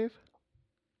age, Dave?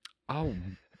 Oh.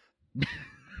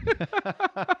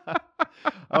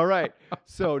 All right.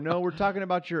 So, no, we're talking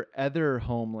about your other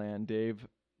homeland, Dave.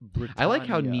 Britannia. I like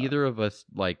how neither of us,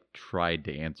 tried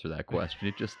to answer that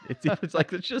question.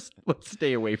 Let's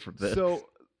stay away from this. So,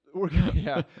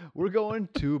 we're going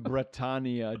to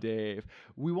Britannia, Dave.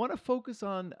 We want to focus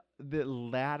on the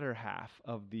latter half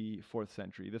of the 4th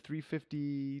century, the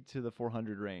 350 to the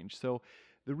 400 range. So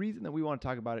the reason that we want to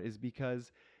talk about it is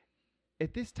because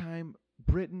at this time,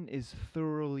 Britain is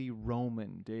thoroughly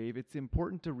Roman, Dave. It's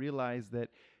important to realize that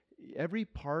every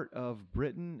part of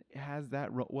Britain has that,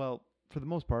 for the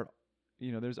most part,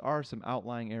 there are some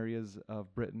outlying areas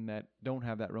of Britain that don't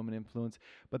have that Roman influence,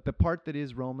 but the part that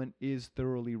is Roman is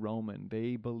thoroughly Roman.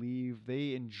 They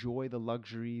enjoy the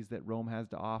luxuries that Rome has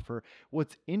to offer.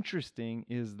 What's interesting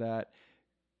is that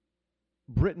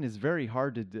Britain is very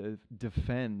hard to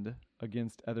defend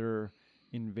against other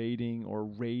invading or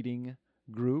raiding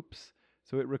groups.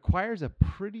 So it requires a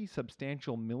pretty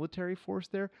substantial military force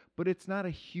there, but it's not a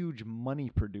huge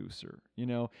money producer.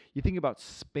 You think about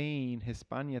Spain,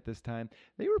 Hispania at this time,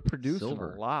 they were producing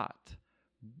a lot,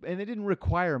 and they didn't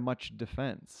require much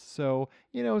defense. So,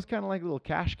 it was kind of like a little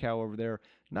cash cow over there.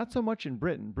 Not so much in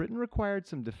Britain. Britain required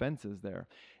some defenses there.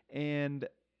 And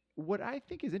what I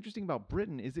think is interesting about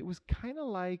Britain is it was kind of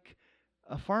like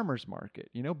a farmer's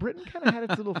market. Britain kind of had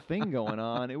its little thing going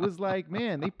on. It was like,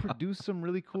 man, they produced some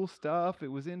really cool stuff.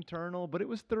 It was internal, but it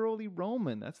was thoroughly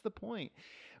Roman. That's the point.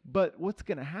 But what's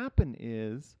going to happen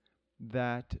is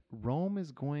that Rome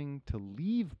is going to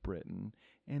leave Britain,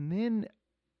 and then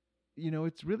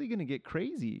it's really going to get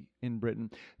crazy in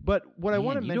Britain. But what I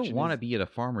want to Man, mention you don't want to is, be at a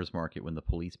farmer's market when the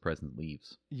police presence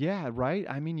leaves. yeah, right.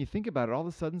 I mean, you think about it. All of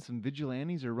a sudden, some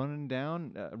vigilantes are running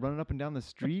up and down the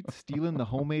streets, stealing the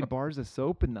homemade bars of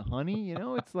soap and the honey.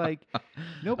 It's like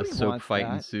nobody A soap wants fight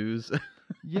that. ensues.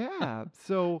 Yeah.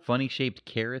 So Funny shaped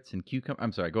carrots and cucumber.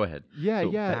 I'm sorry. Go ahead. yeah,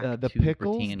 So yeah. back The to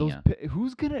pickles. Britannia.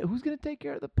 Who's gonna take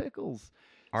care of the pickles?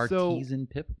 Artisan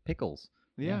pickles.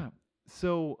 Yeah.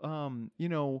 So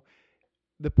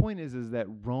the point is that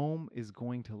Rome is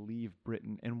going to leave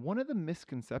Britain, and one of the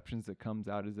misconceptions that comes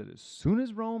out is that as soon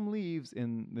as Rome leaves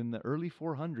in the early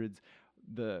 400s,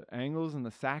 the Angles and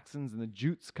the Saxons and the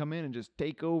Jutes come in and just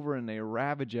take over and they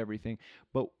ravage everything.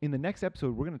 But in the next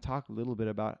episode, we're going to talk a little bit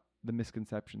about the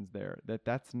misconceptions there,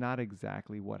 that's not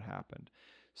exactly what happened.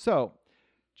 So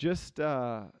just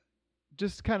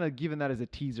kind of giving that as a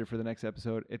teaser for the next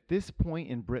episode. At this point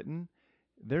in Britain,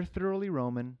 they're thoroughly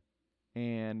Roman,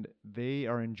 and they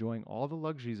are enjoying all the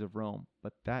luxuries of Rome,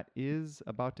 but that is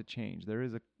about to change. There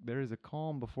is a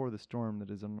calm before the storm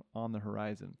that is on the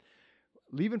horizon.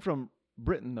 Leaving from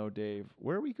Britain, though, Dave,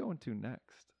 where are we going to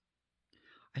next?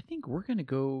 I think we're going to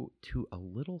go to a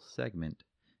little segment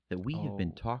that we have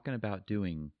been talking about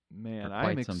doing Man, for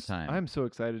quite some time. I'm so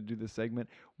excited to do this segment.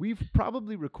 We've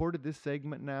probably recorded this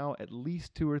segment now at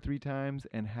least 2 or 3 times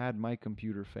and had my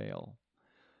computer fail.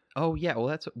 Oh, yeah.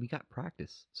 Well, we got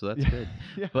practice, so that's Yeah, good.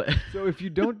 yeah. But So if you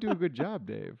don't do a good job,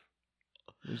 Dave,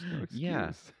 there's no excuse.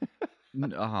 Yeah.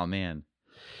 Oh, man.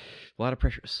 A lot of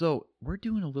pressure. So we're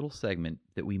doing a little segment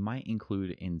that we might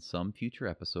include in some future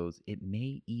episodes. It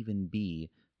may even be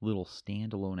little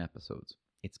standalone episodes.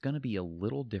 It's going to be a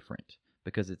little different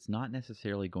because it's not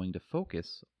necessarily going to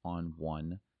focus on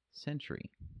one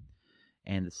century.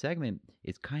 And the segment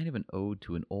is kind of an ode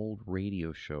to an old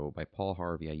radio show by Paul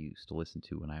Harvey I used to listen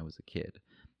to when I was a kid.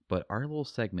 But our little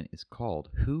segment is called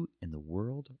Who in the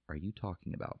World Are You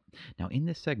Talking About? Now, in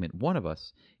this segment, one of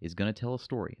us is going to tell a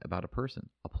story about a person,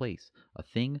 a place, a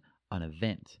thing, an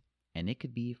event, and it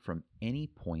could be from any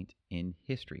point in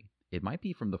history. It might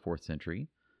be from the 4th century,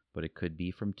 but it could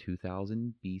be from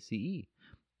 2000 BCE.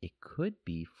 It could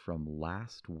be from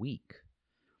last week.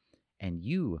 And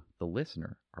you, the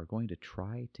listener, are going to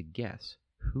try to guess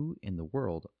who in the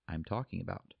world I'm talking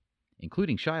about,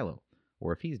 including Shiloh,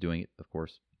 or if he's doing it, of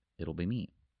course, it'll be me.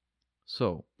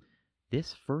 So,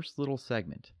 this first little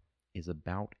segment is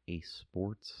about a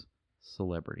sports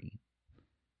celebrity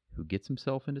who gets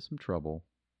himself into some trouble,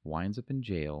 winds up in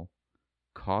jail,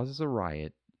 causes a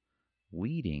riot,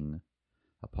 leading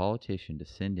a politician to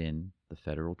send in the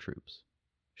federal troops.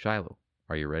 Shiloh,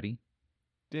 are you ready?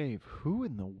 Dave, who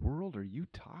in the world are you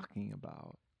talking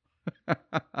about?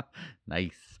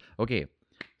 Nice. Okay,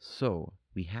 so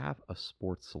we have a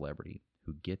sports celebrity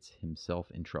who gets himself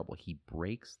in trouble. He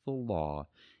breaks the law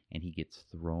and he gets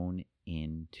thrown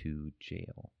into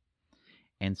jail.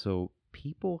 And so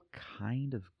people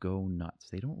kind of go nuts.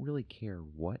 They don't really care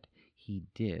what he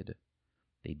did.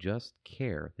 They just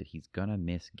care that he's going to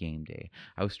miss game day.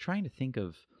 I was trying to think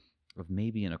of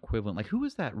maybe an equivalent. Like, who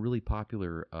was that really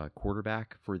popular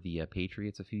quarterback for the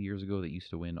Patriots a few years ago that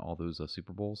used to win all those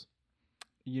Super Bowls?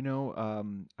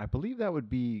 I believe that would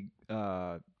be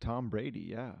Tom Brady,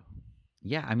 yeah.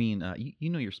 Yeah, I mean,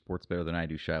 you know your sports better than I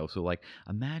do, Shiloh. So, like,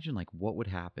 imagine, like, what would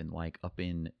happen, like, up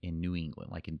in New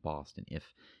England, like in Boston,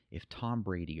 if Tom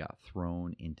Brady got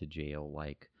thrown into jail,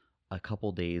 like, a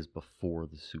couple days before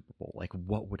the Super Bowl. Like,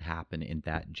 what would happen in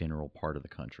that general part of the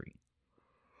country?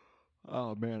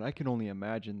 Oh, man, I can only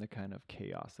imagine the kind of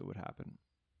chaos that would happen.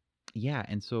 Yeah,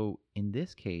 and so in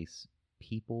this case,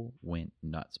 people went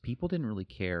nuts. People didn't really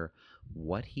care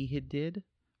what he had did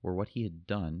or what he had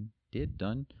done.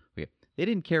 Okay. They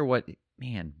didn't care what,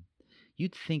 man,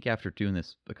 you'd think after doing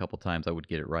this a couple times I would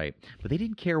get it right. But they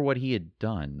didn't care what he had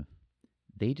done.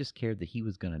 They just cared that he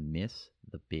was going to miss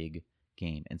the big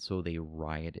game. And so they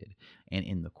rioted. And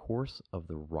in the course of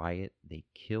the riot, they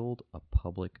killed a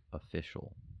public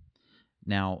official.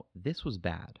 Now, this was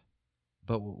bad.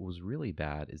 But what was really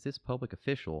bad is this public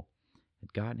official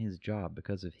had gotten his job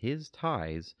because of his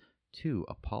ties to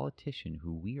a politician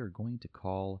who we are going to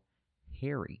call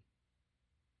Harry.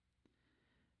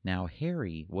 Now,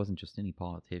 Harry wasn't just any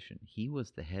politician. He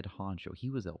was the head honcho. He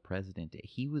was El Presidente.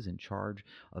 He was in charge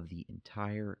of the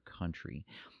entire country.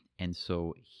 And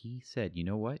so he said, you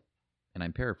know what? And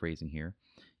I'm paraphrasing here.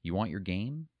 You want your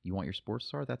game? You want your sports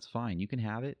star? That's fine. You can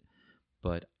have it.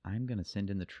 But I'm going to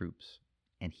send in the troops.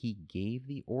 And he gave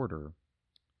the order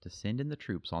to send in the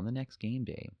troops on the next game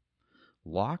day,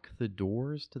 lock the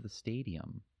doors to the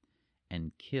stadium,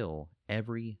 and kill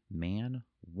every man,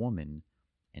 woman,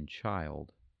 and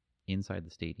child inside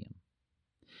the stadium.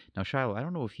 Now, Shiloh, I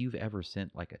don't know if you've ever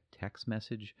sent like a text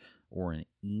message or an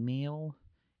email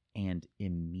and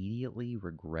immediately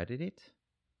regretted it.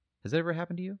 Has that ever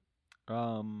happened to you?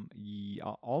 Yeah,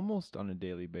 almost on a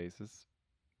daily basis.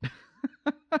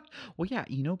 Well, yeah,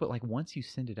 you know, but like once you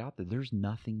send it out there, there's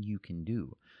nothing you can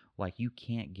do. Like you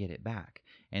can't get it back.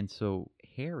 And so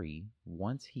Harry,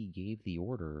 once he gave the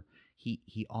order,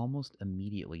 he almost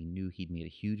immediately knew he'd made a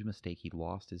huge mistake. He'd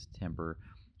lost his temper.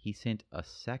 He sent a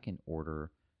second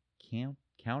order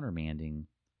countermanding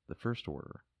the first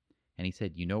order. And he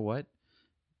said, "You know what?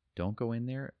 Don't go in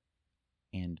there."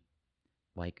 And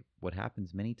like what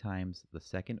happens many times, the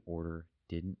second order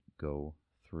didn't go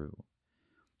through.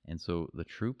 And so the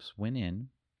troops went in,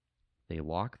 they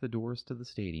locked the doors to the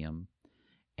stadium,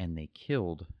 and they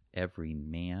killed every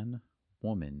man,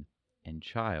 woman, and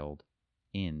child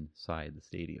inside the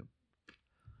stadium.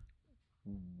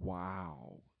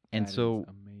 Wow. And That is so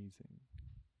amazing.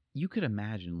 you could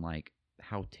imagine like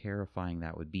how terrifying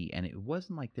that would be. And it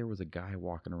wasn't like there was a guy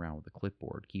walking around with a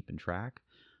clipboard keeping track,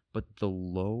 but the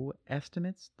low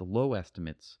estimates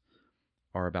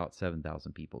are about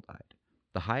 7,000 people died.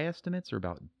 The high estimates are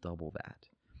about double that.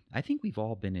 I think we've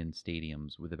all been in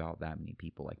stadiums with about that many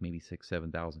people, like maybe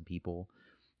 6,000, 7,000 people.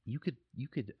 You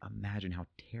could imagine how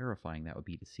terrifying that would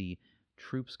be to see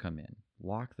troops come in,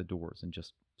 lock the doors, and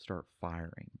just start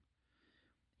firing.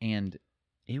 And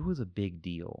it was a big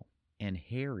deal. And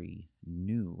Harry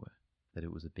knew that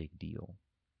it was a big deal.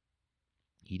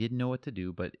 He didn't know what to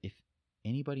do, but if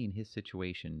anybody in his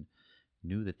situation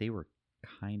knew that they were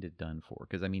kind of done for,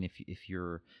 because I mean, if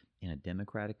you're in a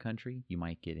democratic country, you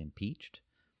might get impeached.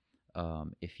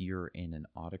 If you're in an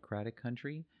autocratic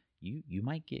country, you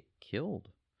might get killed.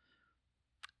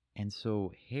 And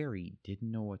so Harry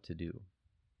didn't know what to do.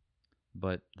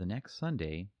 But the next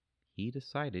Sunday, he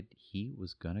decided he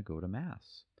was going to go to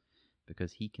Mass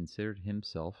because he considered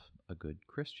himself a good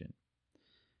Christian.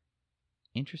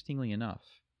 Interestingly enough,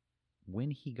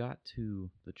 when he got to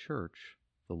the church,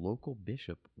 the local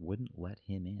bishop wouldn't let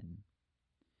him in.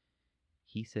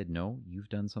 He said, "No, you've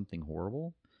done something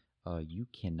horrible. You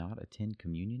cannot attend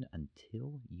communion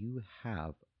until you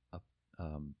have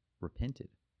repented."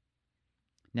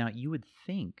 Now, you would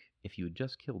think if you had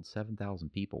just killed 7,000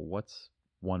 people, what's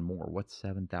one more? What's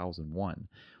 7,001?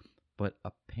 But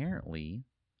apparently,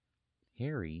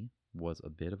 Harry was a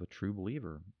bit of a true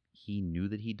believer. He knew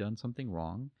that he'd done something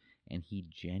wrong, and he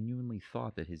genuinely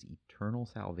thought that his eternal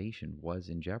salvation was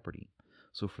in jeopardy.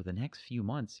 So for the next few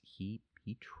months, he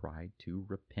tried to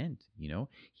repent. You know,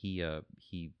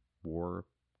 he wore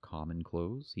common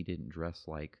clothes. He didn't dress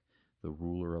like the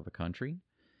ruler of a country.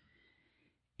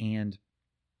 And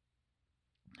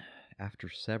after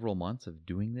several months of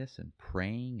doing this and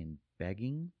praying and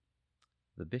begging,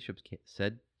 the bishop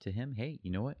said to him, "Hey,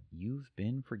 you know what? You've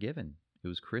been forgiven." It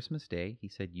was Christmas Day. He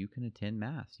said, "You can attend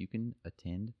Mass. You can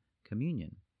attend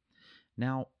communion."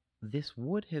 Now, this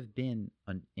would have been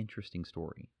an interesting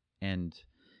story and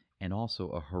also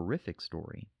a horrific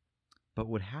story. But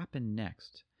what happened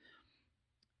next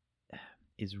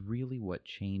is really what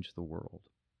changed the world.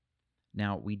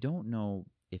 Now, we don't know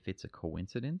if it's a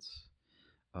coincidence.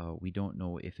 We don't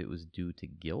know if it was due to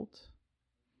guilt.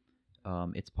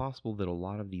 It's possible that a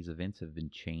lot of these events have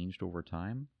been changed over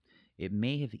time. It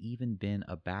may have even been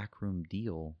a backroom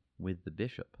deal with the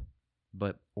bishop.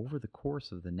 But over the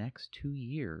course of the next 2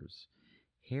 years,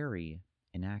 Harry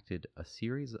enacted a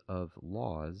series of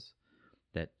laws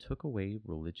that took away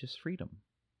religious freedom.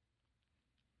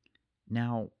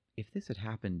 Now, if this had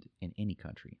happened in any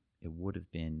country, it would have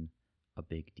been a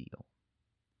big deal.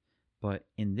 But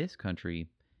in this country,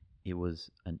 it was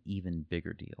an even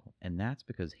bigger deal. And that's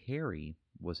because Harry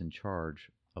was in charge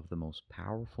of the most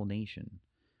powerful nation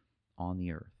on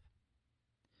the earth.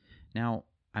 Now,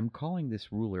 I'm calling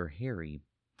this ruler Harry,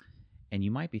 and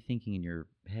you might be thinking in your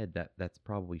head that that's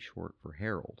probably short for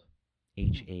Harold,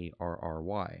 Harry.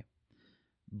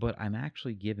 But I'm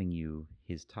actually giving you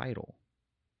his title,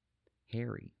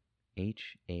 Harry,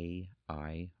 Hairy,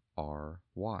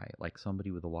 like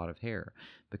somebody with a lot of hair.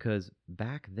 Because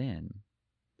back then,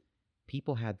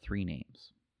 people had 3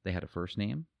 names. They had a first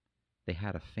name, they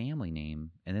had a family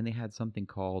name, and then they had something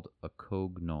called a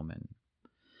cognomen.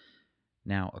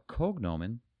 Now, a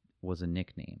cognomen was a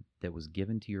nickname that was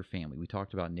given to your family. We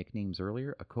talked about nicknames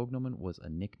earlier. A cognomen was a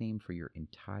nickname for your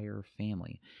entire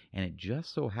family. And it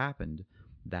just so happened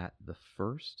that the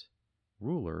first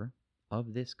ruler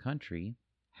of this country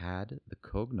had the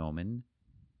cognomen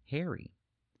Harry,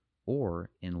 or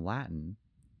in Latin,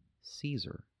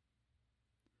 Caesar.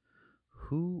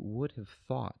 Who would have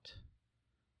thought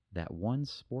that one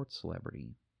sports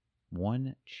celebrity,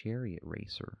 one chariot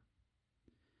racer,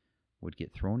 would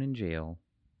get thrown in jail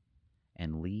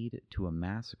and lead to a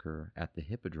massacre at the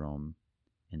Hippodrome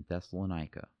in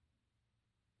Thessalonica.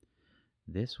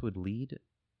 This would lead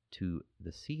to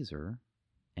the Caesar,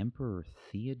 Emperor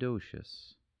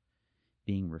Theodosius,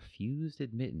 being refused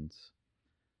admittance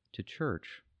to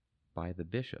church by the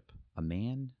bishop, a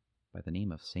man by the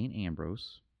name of St.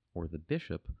 Ambrose, or the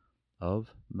Bishop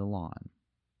of Milan.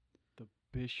 The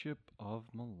Bishop of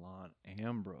Milan,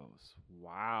 Ambrose.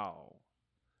 Wow.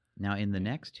 Now, in the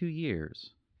next 2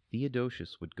 years,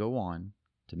 Theodosius would go on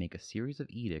to make a series of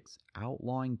edicts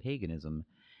outlawing paganism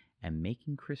and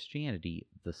making Christianity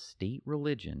the state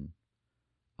religion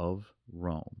of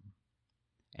Rome.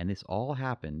 And this all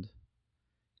happened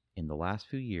in the last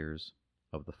few years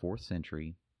of the 4th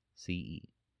century CE.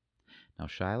 Now,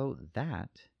 Shiloh, that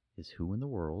is who in the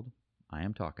world I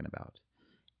am talking about.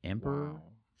 Emperor Wow.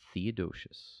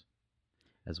 Theodosius,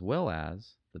 as well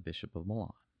as the Bishop of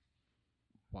Milan.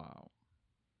 Wow.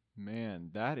 Man,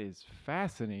 that is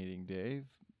fascinating, Dave.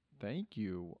 Thank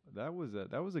you. That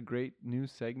was a great new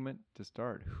segment to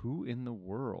start. Who in the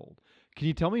world? Can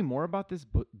you tell me more about this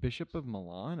Bishop of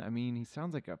Milan? I mean, he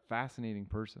sounds like a fascinating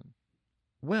person.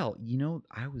 Well,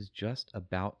 I was just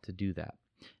about to do that.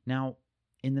 Now,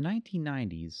 in the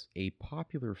 1990s, a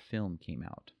popular film came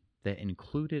out that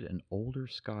included an older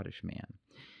Scottish man.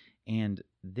 And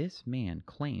this man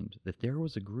claimed that there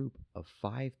was a group of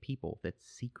 5 people that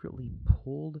secretly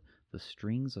pulled the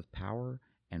strings of power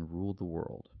and ruled the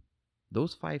world.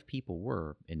 Those 5 people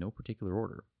were, in no particular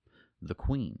order, the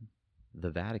Queen,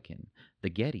 the Vatican, the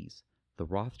Gettys, the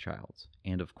Rothschilds,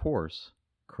 and of course,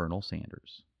 Colonel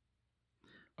Sanders.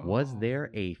 Was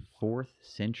there a 4th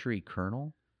century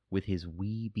colonel with his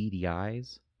wee beady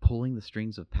eyes pulling the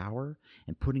strings of power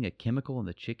and putting a chemical in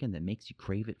the chicken that makes you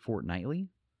crave it fortnightly?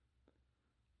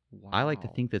 Wow. I like to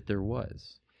think that there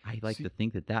was. I like to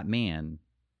think that that man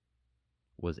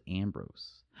was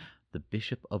Ambrose, the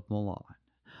Bishop of Milan,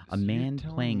 a So you're man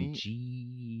telling playing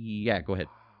me- Yeah, go ahead.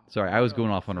 Sorry, I was No,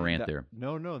 going off on a see, rant that- there.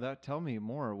 No, that tell me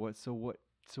more.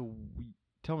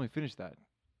 Tell me, finish that.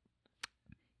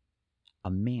 A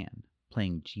man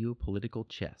playing geopolitical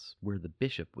chess where the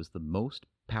bishop was the most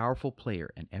powerful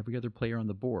player and every other player on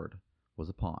the board was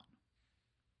a pawn.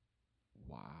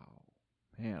 Wow.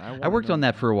 Man, I worked on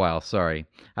that for a while, sorry.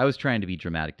 I was trying to be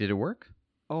dramatic. Did it work?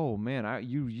 Oh man,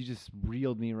 you just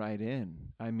reeled me right in.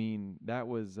 I mean, that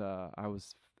was I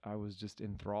was just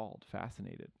enthralled,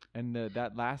 fascinated. And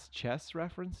that last chess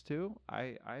reference too.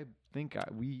 I think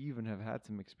we even have had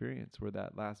some experience where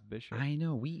that last bishop. I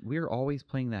know. We're always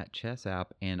playing that chess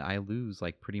app, and I lose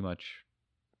like pretty much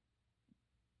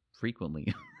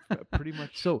frequently. pretty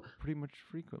much So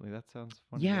frequently. That sounds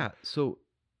funny. yeah, so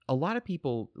a lot of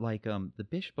people like the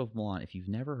Bishop of Milan. If you've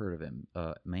never heard of him,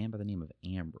 a man by the name of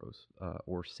Ambrose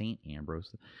or Saint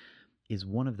Ambrose, is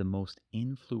one of the most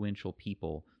influential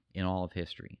people in all of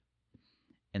history.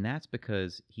 And that's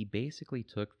because he basically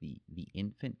took the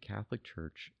infant Catholic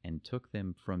Church and took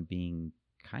them from being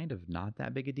kind of not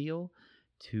that big a deal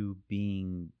to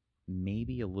being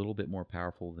maybe a little bit more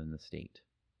powerful than the state.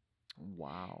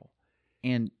 Wow.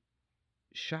 And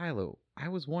Shiloh, I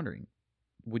was wondering,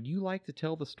 would you like to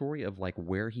tell the story of like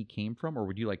where he came from, or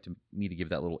would you like me to give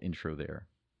that little intro there?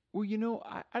 Well,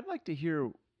 I'd like to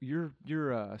hear your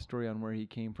story on where he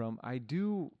came from. I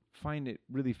do find it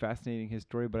really fascinating, his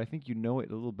story, but I think you know it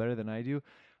a little better than I do.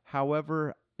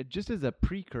 However, just as a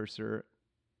precursor,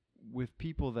 with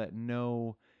people that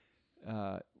know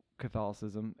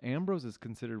Catholicism, Ambrose is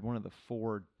considered one of the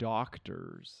 4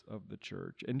 doctors of the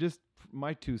church. And just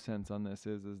my 2 cents on this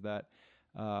is that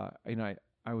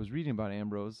I was reading about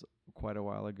Ambrose quite a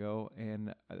while ago,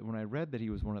 and when I read that he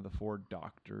was one of the 4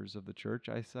 doctors of the church,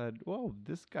 I said, "Whoa,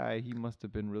 this guy, he must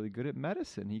have been really good at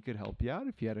medicine. He could help you out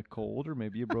if you had a cold or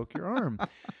maybe you broke your arm."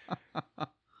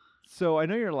 So I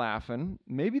know you're laughing.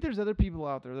 Maybe there's other people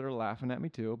out there that are laughing at me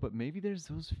too, but maybe there's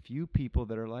those few people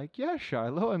that are like, "Yeah,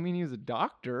 Shiloh, I mean, he was a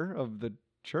doctor of the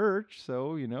church,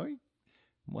 so, he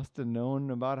must have known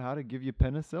about how to give you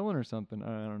penicillin or something."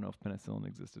 I don't know if penicillin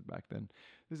existed back then.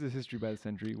 This is History by the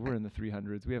Century. We're in the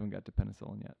 300s. We haven't got to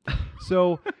penicillin yet.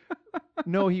 So,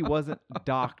 no, he wasn't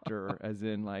doctor, as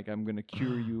in like, I'm going to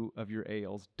cure you of your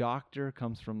ails. Doctor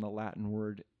comes from the Latin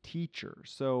word teacher.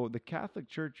 So the Catholic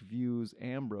Church views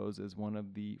Ambrose as one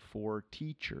of the 4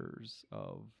 teachers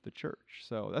of the church.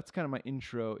 So that's kind of my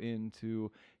intro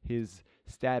into his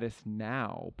status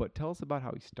now. But tell us about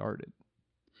how he started.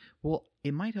 Well,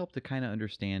 it might help to kind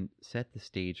of set the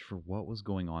stage for what was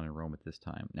going on in Rome at this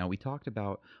time. Now, we talked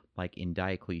about, like, in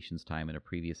Diocletian's time in a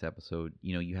previous episode,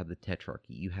 you have the Tetrarchy,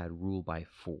 you had rule by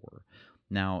 4.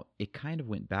 Now, it kind of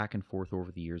went back and forth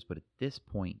over the years, but at this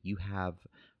point, you have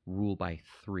rule by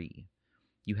 3.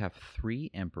 You have 3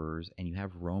 emperors, and you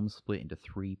have Rome split into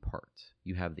 3 parts.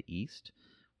 You have the east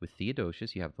with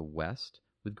Theodosius, you have the west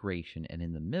with Gratian, and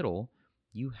in the middle,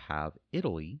 you have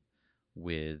Italy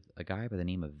with a guy by the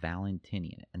name of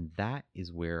Valentinian, and that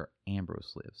is where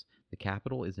Ambrose lives. The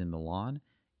capital is in Milan.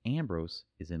 Ambrose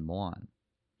is in Milan.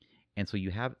 And so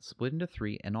you have it split into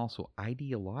 3, and also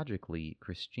ideologically,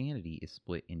 Christianity is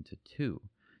split into 2.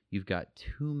 You've got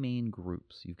 2 main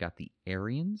groups. You've got the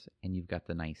Arians and you've got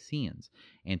the Nicaeans.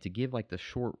 And to give like the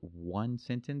short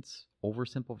one-sentence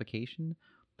oversimplification,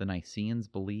 the Nicaeans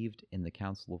believed in the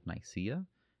Council of Nicaea,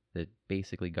 that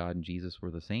basically God and Jesus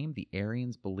were the same. The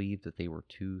Arians believed that they were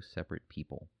 2 separate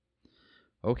people.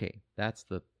 Okay, that's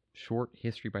the short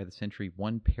history by the century,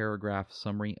 1-paragraph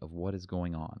summary of what is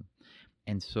going on.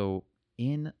 And so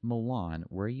in Milan,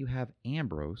 where you have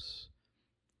Ambrose,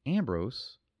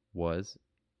 Ambrose was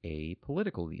a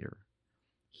political leader.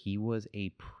 He was a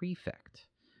prefect.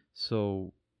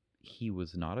 So he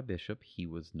was not a bishop. He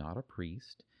was not a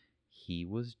priest. He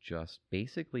was just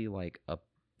basically like a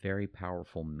very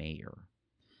powerful mayor.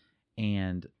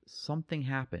 And something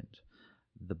happened.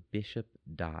 The bishop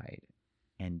died,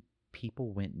 and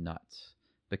people went nuts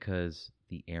because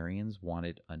the Arians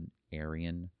wanted an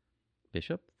Arian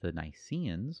bishop, the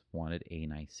Nicaeans wanted a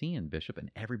Nicaean bishop,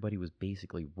 and everybody was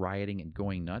basically rioting and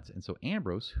going nuts. And so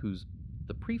Ambrose, who's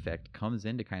the prefect, comes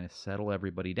in to kind of settle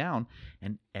everybody down,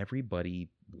 and everybody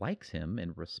likes him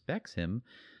and respects him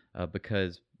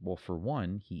because, well, for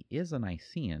one, he is a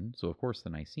Nicaean, so of course the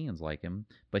Nicaeans like him,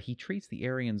 but he treats the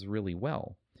Arians really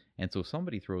well. And so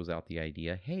somebody throws out the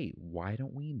idea, hey, why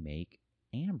don't we make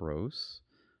Ambrose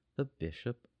the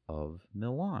Bishop of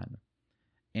Milan?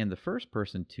 And the first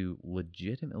person to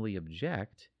legitimately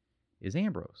object is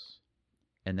Ambrose.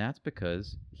 And that's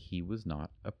because he was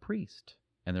not a priest.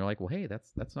 And they're like, well, hey,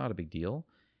 that's not a big deal.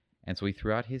 And so he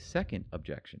threw out his second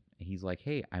objection. He's like,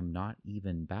 hey, I'm not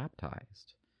even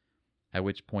baptized. At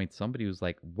which point somebody was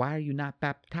like, why are you not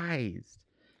baptized?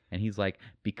 And he's like,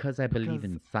 because I believe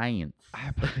in science.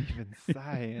 I believe in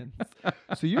science.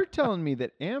 So you're telling me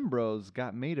that Ambrose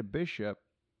got made a bishop,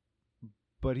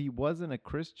 but he wasn't a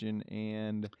Christian,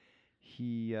 and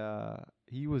he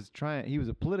was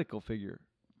a political figure.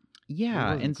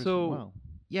 Yeah, and so wow.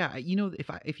 yeah,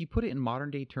 if you put it in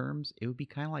modern day terms, it would be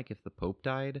kind of like if the Pope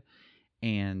died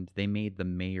and they made the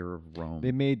mayor of Rome.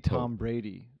 They made Tom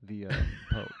Brady the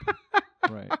Pope.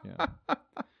 Right, yeah.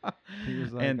 He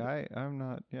was like, I'm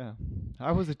not, yeah.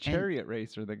 I was a chariot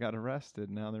racer that got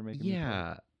arrested. Now they're making me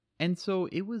Pope. And so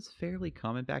it was fairly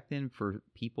common back then for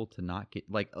people to not get,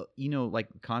 like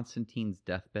Constantine's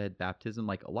deathbed baptism.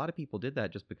 Like, a lot of people did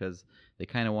that just because they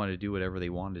kind of wanted to do whatever they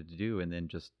wanted to do and then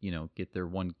just, get their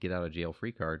one get out of jail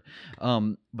free card.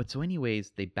 But so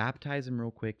anyways, they baptize him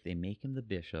real quick. They make him the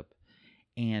bishop.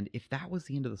 And if that was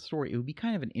the end of the story, it would be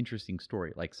kind of an interesting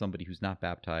story, like somebody who's not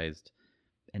baptized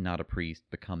and not a priest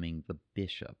becoming the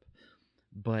bishop.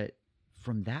 But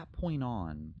from that point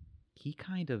on, he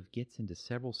kind of gets into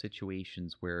several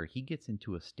situations where he gets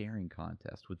into a staring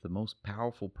contest with the most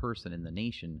powerful person in the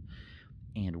nation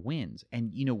and wins.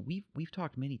 And we've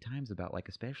talked many times about, like,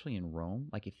 especially in Rome,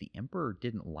 like, if the emperor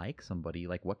didn't like somebody,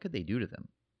 like, what could they do to them?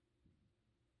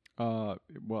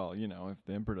 Well, if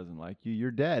the emperor doesn't like you,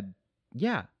 you're dead.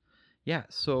 Yeah.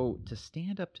 So to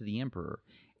stand up to the emperor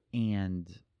and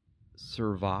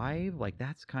survive, like,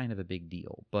 that's kind of a big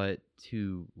deal. But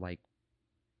to, like,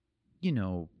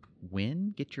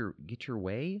 win, get your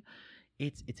way,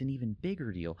 it's an even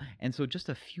bigger deal. And so just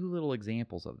a few little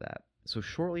examples of that. So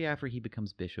shortly after he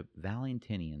becomes bishop,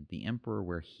 Valentinian, the emperor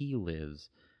where he lives,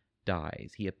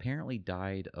 dies. He apparently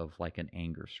died of, like, an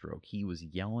anger stroke. He was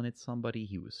yelling at somebody,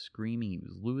 he was screaming, he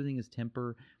was losing his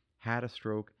temper, had a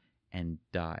stroke, and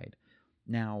died.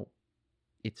 Now,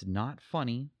 it's not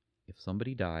funny if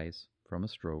somebody dies from a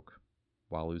stroke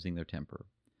while losing their temper.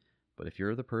 But if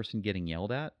you're the person getting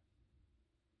yelled at,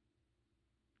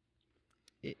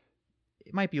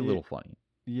 it might be a little funny.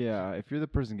 Yeah, if you're the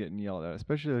person getting yelled at,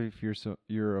 especially if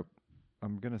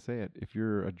I'm going to say it, if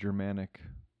you're a Germanic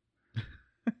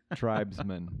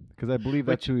tribesman, because I believe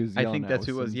that's who he was yelling at. I think that's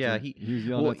who it was. Yeah, he was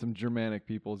yelling at some Germanic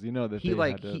peoples. That they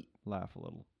had to laugh a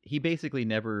little. He basically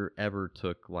never ever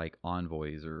took, like,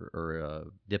 envoys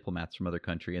or diplomats from other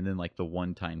country, and then, like, the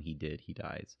one time he did, he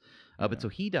dies. But so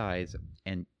he dies,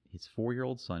 and his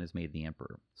 4-year-old son is made the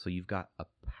emperor. So you've got a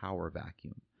power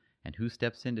vacuum. And who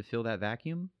steps in to fill that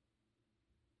vacuum?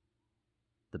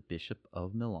 the Bishop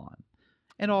of Milan,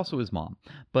 and also his mom,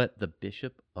 but the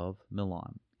Bishop of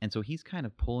Milan. And so he's kind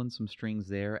of pulling some strings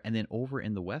there. And then over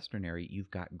in the western area, you've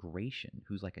got Gratian,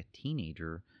 who's like a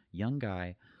teenager, young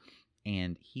guy,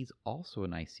 and he's also a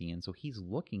Nicaean, so he's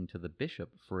looking to the bishop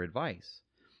for advice.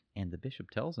 And the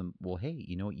bishop tells him, well, hey,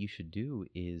 you know what you should do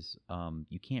is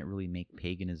you can't really make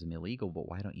paganism illegal, but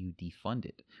why don't you defund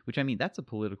it? Which, I mean, that's a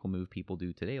political move people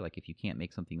do today. Like, if you can't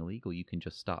make something illegal, you can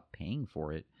just stop paying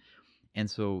for it. And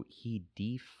so he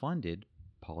defunded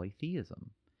polytheism.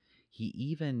 He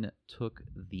even took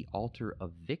the altar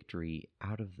of victory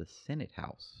out of the Senate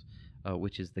house,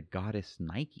 which is the goddess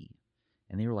Nike.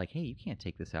 And they were like, hey, you can't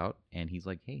take this out. And he's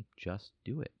like, hey, just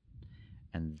do it.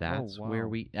 And that's where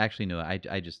we actually no,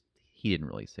 he didn't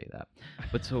really say that.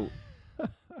 But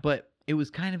but it was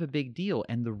kind of a big deal.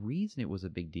 And the reason it was a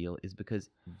big deal is because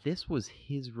this was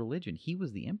his religion. He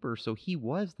was the emperor, so he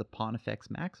was the Pontifex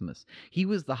Maximus. He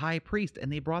was the high priest. And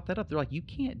they brought that up. They're like, you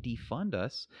can't defund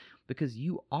us because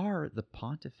you are the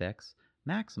Pontifex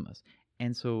Maximus.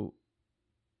 And so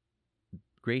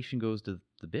Gratian goes to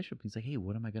the bishop. He's like, hey,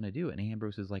 what am I going to do? And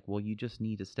Ambrose is like, well, you just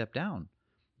need to step down.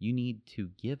 You need to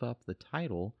give up the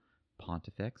title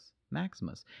Pontifex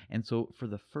Maximus. And so for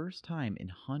the first time in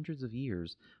hundreds of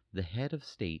years, the head of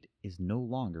state is no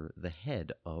longer the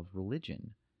head of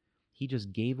religion. He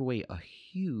just gave away a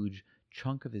huge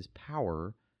chunk of his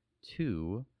power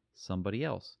to somebody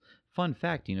else. Fun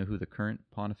fact, do you know who the current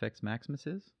Pontifex Maximus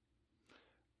is?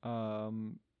 Tell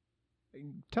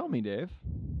me, Dave.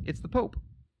 It's the Pope.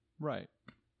 Right.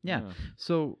 Yeah.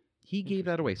 So he gave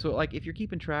that away. So, like, if you're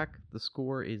keeping track, the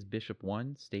score is Bishop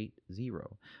 1, State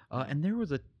 0. And there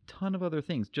was a ton of other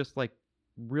things. Just like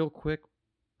real quick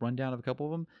rundown of a couple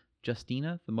of them.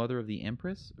 Justina, the mother of the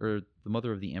Empress, or the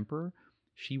mother of the Emperor,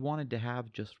 she wanted to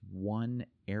have just one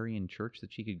Arian church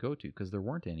that she could go to because there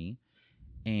weren't any.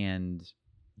 And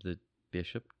the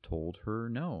bishop told her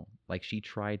no. Like, she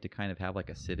tried to kind of have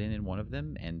like a sit-in in one of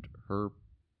them, and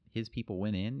his people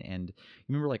went in. And you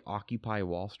remember, like, Occupy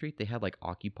Wall Street? They had like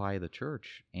Occupy the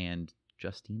church, and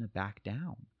Justina backed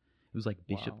down. It was like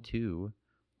Bishop 2.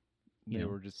 They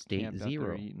were just State camped 0. out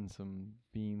there eating some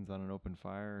beans on an open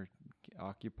fire.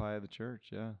 Occupy the church,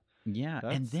 yeah. Yeah,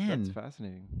 That's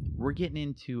fascinating. We're getting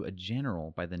into a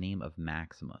general by the name of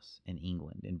Maximus in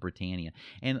England, in Britannia.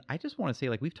 And I just want to say,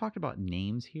 like, we've talked about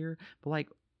names here, but like,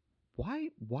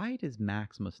 why does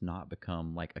Maximus not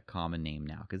become like a common name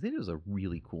now? Because it is a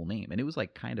really cool name, and it was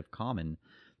like kind of common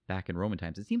back in Roman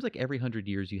times. It seems like every 100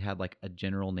 years you had like a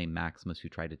general named Maximus who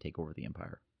tried to take over the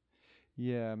empire.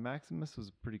 Yeah, Maximus was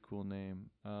a pretty cool name.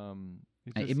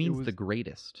 It means the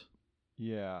greatest.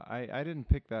 Yeah, I didn't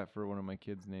pick that for one of my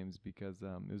kids' names because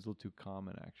it was a little too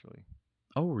common, actually.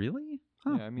 Oh, really?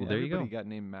 Huh. Yeah, I mean, well, there everybody you go. got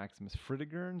named Maximus.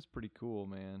 Fritigern's pretty cool,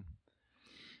 man.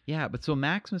 Yeah, but so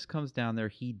Maximus comes down there,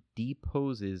 he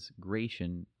deposes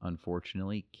Gratian,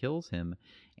 unfortunately, kills him,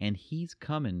 and he's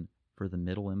coming for the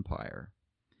Middle Empire.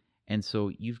 And so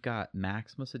you've got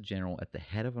Maximus, a general, at the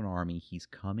head of an army. He's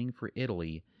coming for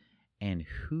Italy. And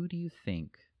who do you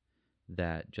think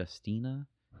that Justina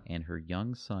and her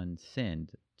young son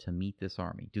send to meet this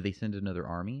army? Do they send another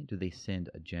army? Do they send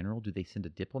a general? Do they send a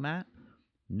diplomat?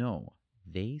 No,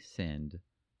 they send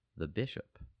the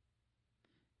bishop.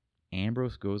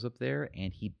 Ambrose goes up there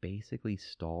and he basically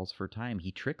stalls for time.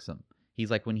 He tricks him. He's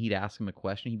like, when he'd ask him a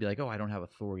question, he'd be like, oh, I don't have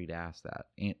authority to ask that.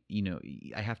 And,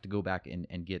 I have to go back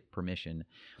and get permission.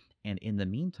 And in the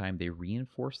meantime, they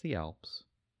reinforce the Alps.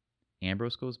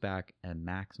 Ambrose goes back and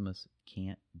Maximus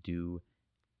can't do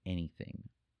anything.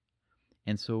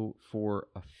 And so for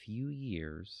a few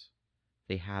years,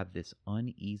 they have this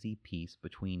uneasy peace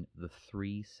between the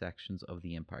three sections of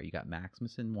the empire. You got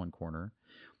Maximus in one corner,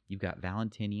 you've got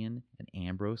Valentinian and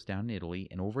Ambrose down in Italy,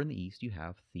 and over in the east you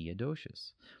have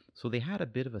Theodosius. So they had a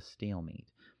bit of a stalemate.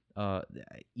 It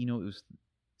was,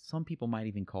 some people might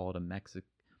even call it a Mexican.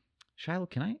 Shiloh,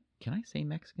 can I say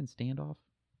Mexican standoff?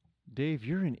 Dave,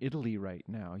 you're in Italy right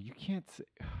now. You can't say.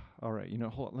 All right,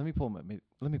 hold on. Let me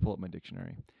pull up my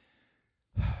dictionary.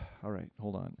 All right,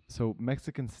 hold on. So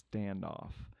Mexican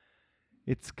standoff.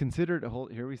 It's considered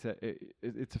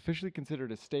it's officially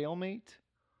considered a stalemate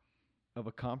of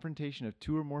a confrontation of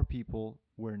two or more people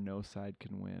where no side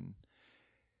can win.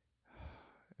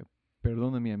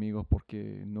 Perdona, mi amigo,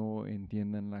 porque no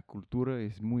entienden la cultura,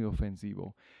 es muy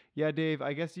ofensivo. Yeah, Dave,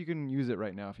 I guess you can use it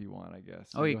right now if you want, I guess.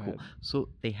 Okay, cool. So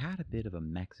they had a bit of a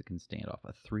Mexican standoff,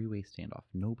 a three-way standoff.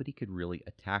 Nobody could really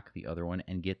attack the other one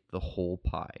and get the whole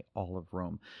pie, all of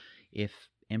Rome. If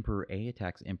Emperor A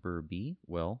attacks Emperor B,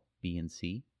 well, B and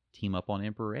C team up on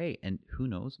Emperor A, and who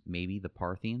knows, maybe the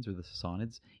Parthians or the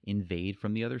Sassanids invade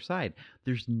from the other side.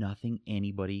 There's nothing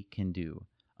anybody can do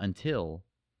until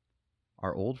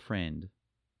our old friend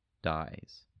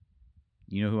dies.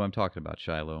 You know who I'm talking about,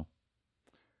 Shiloh.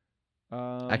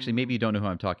 Actually, maybe you don't know who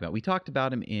I'm talking about. We talked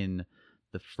about him in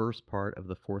the first part of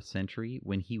the 4th century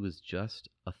when he was just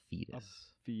a fetus.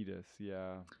 Fetus,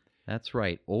 yeah. That's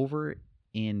right. Over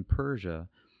in Persia,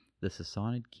 the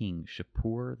Sassanid king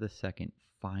Shapur II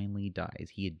finally dies.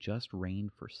 He had just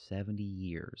reigned for 70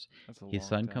 years. That's a His long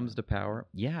son time. comes to power.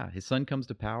 Yeah, his son comes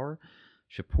to power.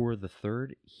 Shapur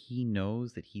III, he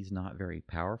knows that he's not very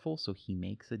powerful, so he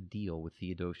makes a deal with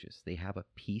Theodosius. They have a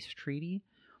peace treaty,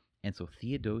 and so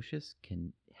Theodosius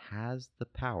has the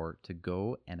power to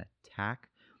go and attack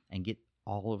and get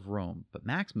all of Rome. But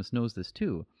Maximus knows this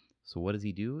too. So what does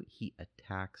he do? He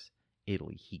attacks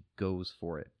Italy. He goes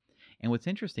for it. And what's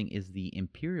interesting is the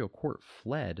imperial court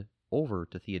fled over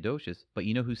to Theodosius, but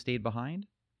you know who stayed behind?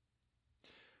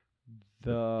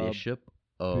 The Bishop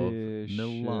of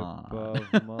Milan.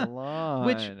 of Milan.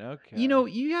 Which, okay.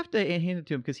 you have to hand it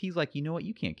to him because he's like, you know what?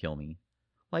 You can't kill me.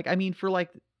 Like, I mean,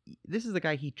 this is the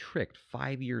guy he tricked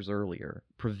 5 years earlier,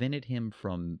 prevented him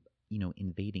from,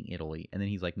 invading Italy. And then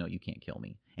he's like, no, you can't kill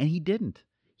me. And he didn't.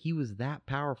 He was that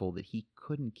powerful that he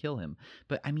couldn't kill him.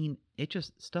 But, I mean,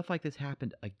 stuff like this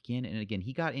happened again and again.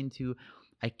 He got into,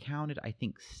 I counted, I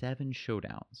think, 7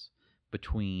 showdowns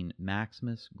between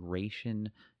Maximus, Gratian,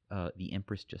 the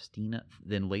Empress Justina,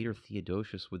 then later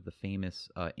Theodosius with the famous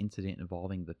incident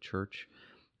involving the church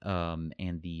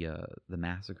and the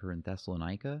massacre in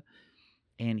Thessalonica.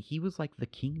 And he was like the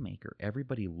kingmaker.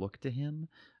 Everybody looked to him.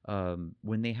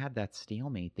 When they had that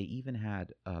stalemate, they even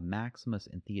had Maximus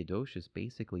and Theodosius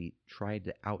basically tried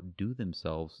to outdo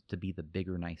themselves to be the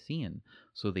bigger Nicene.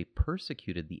 So they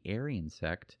persecuted the Arian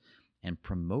sect and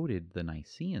promoted the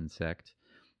Nicene sect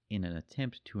in an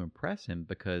attempt to impress him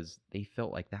because they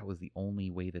felt like that was the only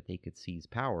way that they could seize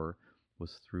power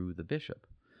was through the bishop.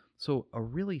 So a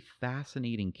really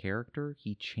fascinating character.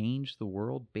 He changed the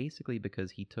world basically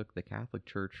because he took the Catholic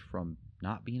Church from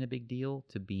not being a big deal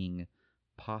to being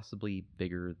possibly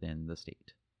bigger than the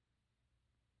state.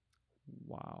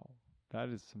 Wow. That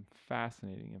is some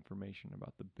fascinating information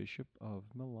about the Bishop of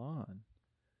Milan.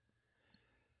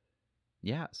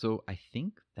 Yeah, so I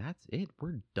think that's it.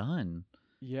 We're done.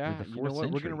 Yeah, with the you know 4th what? We're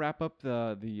going to century. wrap up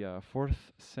the 4th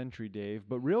century, Dave.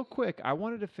 But real quick, I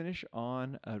wanted to finish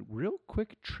on a real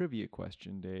quick trivia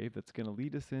question, Dave, that's going to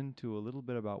lead us into a little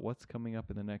bit about what's coming up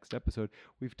in the next episode.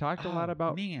 We've talked a lot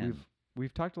about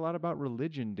we've talked a lot about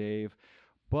religion, Dave.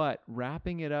 But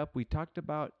wrapping it up, we talked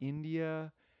about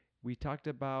India. We talked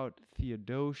about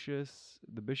Theodosius,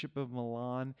 the Bishop of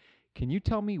Milan. Can you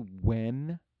tell me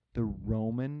when the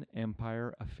Roman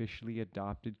Empire officially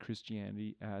adopted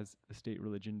Christianity as a state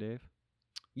religion, Dave?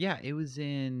 Yeah, it was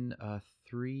in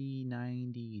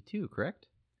 392, correct?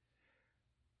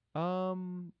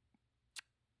 Maybe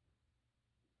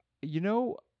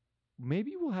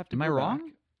we'll have to Am I go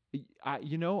wrong? back.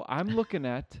 I'm looking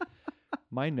at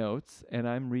my notes, and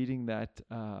I'm reading that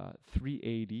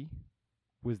 380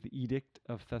 was the Edict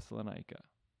of Thessalonica.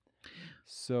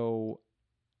 So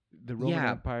the Roman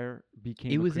Empire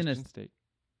became a Christian state.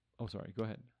 Oh, sorry. Go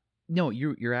ahead. No,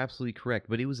 you're absolutely correct.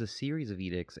 But it was a series of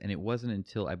edicts, and it wasn't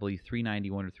until, I believe,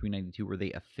 391 or 392 where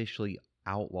they officially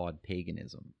outlawed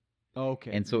paganism.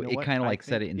 Okay. And so it kind of like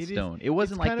set it in stone. It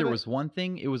wasn't like there was one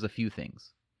thing. It was a few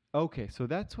things. Okay, so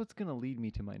that's what's going to lead me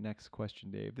to my next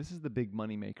question, Dave. This is the big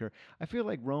moneymaker. I feel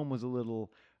like Rome was a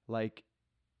little like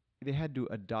they had to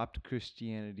adopt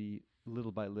Christianity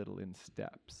little by little in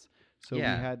steps. So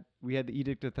we had the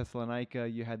Edict of Thessalonica.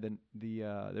 You had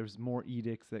there was more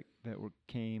edicts that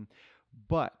came,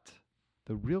 but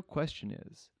the real question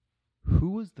is, who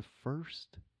was the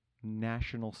first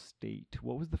national state?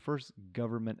 What was the first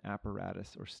government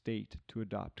apparatus or state to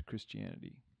adopt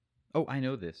Christianity? Oh, I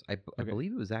know this. I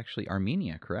believe it was actually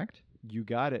Armenia, correct? You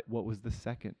got it. What was the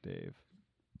second, Dave?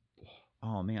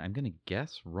 Oh man, I'm gonna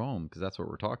guess Rome because that's what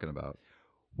we're talking about.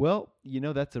 Well,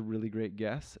 that's a really great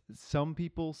guess. Some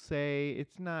people say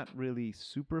it's not really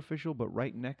super official, but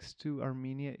right next to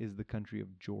Armenia is the country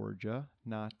of Georgia,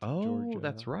 not Georgia. Oh,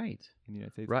 that's right. In the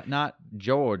United States. Right, not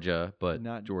Georgia, but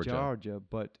not Georgia. Georgia,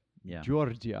 but Yeah.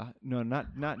 Georgia. No, not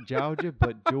Georgia,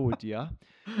 but Georgia.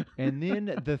 And then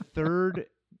the third,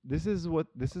 this is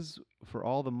for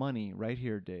all the money right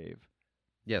here, Dave.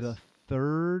 Yes. The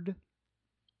third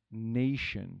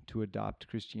nation to adopt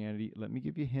Christianity. Let me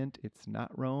give you a hint. It's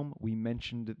not Rome. We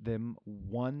mentioned them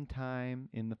one time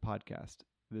in the podcast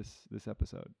this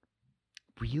episode.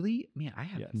 Really? Man, I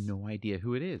have no idea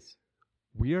who it is.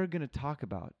 We are going to talk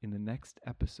about in the next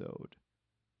episode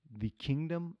the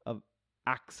kingdom of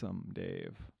Axum,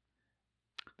 Dave.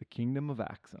 The kingdom of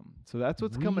Axum. So that's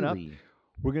what's coming up.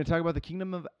 We're going to talk about the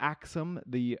Kingdom of Axum,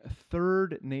 the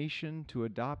third nation to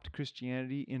adopt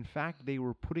Christianity. In fact, they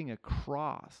were putting a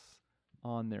cross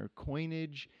on their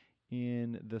coinage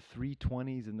in the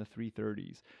 320s and the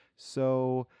 330s.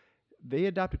 So they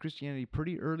adopted Christianity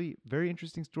pretty early. Very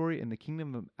interesting story. And the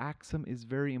Kingdom of Axum is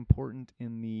very important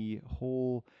in the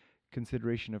whole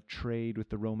consideration of trade with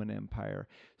the Roman Empire.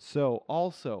 So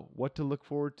also, what to look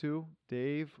forward to,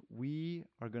 Dave, we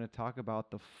are going to talk about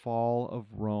the fall of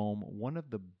Rome, one of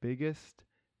the biggest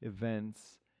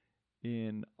events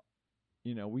in,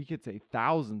 we could say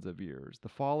thousands of years, the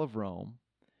fall of Rome.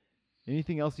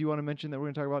 Anything else you want to mention that we're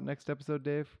going to talk about next episode,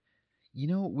 Dave?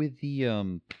 With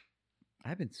the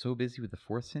I've been so busy with the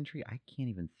 4th century, I can't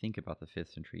even think about the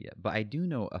 5th century yet. But I do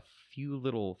know a few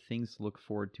little things to look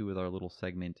forward to with our little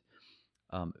segment,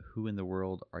 Who in the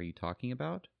World Are You Talking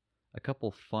About? A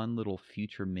couple fun little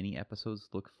future mini episodes to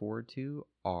look forward to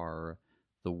are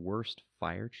the worst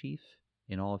fire chief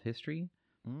in all of history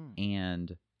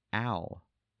and Al,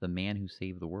 the man who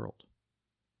saved the world.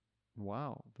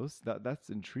 Wow, that's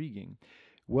intriguing.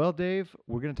 Well, Dave,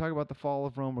 we're going to talk about the fall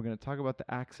of Rome. We're going to talk about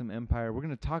the Axum Empire. We're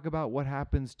going to talk about what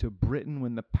happens to Britain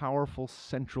when the powerful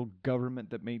central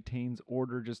government that maintains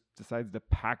order just decides to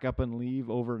pack up and leave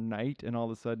overnight, and all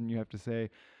of a sudden you have to say,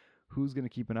 who's going to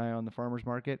keep an eye on the farmer's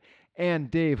market? And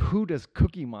Dave, who does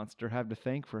Cookie Monster have to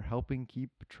thank for helping keep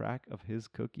track of his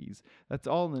cookies? That's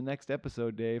all in the next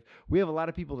episode, Dave. We have a lot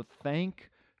of people to thank.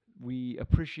 We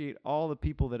appreciate all the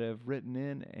people that have written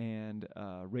in and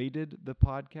rated the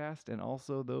podcast, and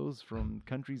also those from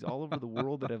countries all over the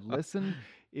world that have listened.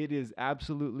 It is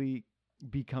absolutely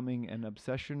becoming an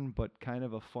obsession, but kind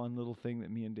of a fun little thing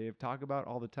that me and Dave talk about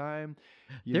all the time.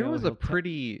 He'll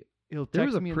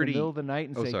text me in the middle of the night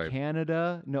and say,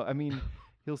 Canada. No, I mean...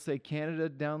 He'll say Canada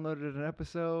downloaded an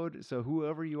episode. So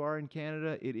whoever you are in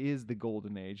Canada, it is the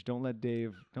golden age. Don't let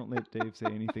Dave say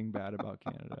anything bad about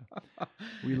Canada.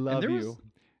 We love you.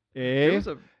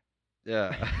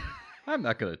 I'm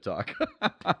not going to talk.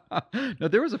 No,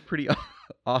 there was a pretty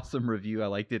awesome review. I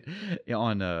liked it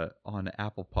on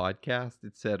Apple Podcast.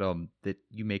 It said that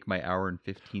you make my hour and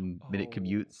 15-minute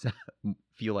commute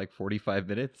feel like 45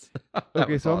 minutes.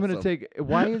 Okay, so awesome. I'm going to take...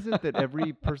 Why is it that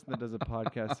every person that does a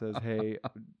podcast says, hey,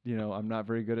 I'm not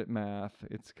very good at math?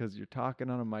 It's because you're talking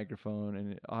on a microphone,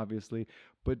 and obviously...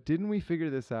 But didn't we figure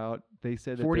this out? They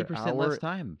said that 40% less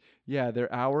time. Yeah,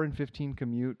 their hour and 15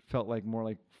 commute felt like more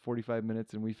like 45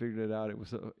 minutes, and we figured it out.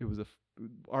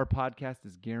 Our podcast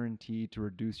is guaranteed to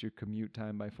reduce your commute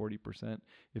time by 40%.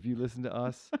 If you listen to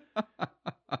us,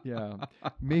 yeah,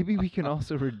 maybe we can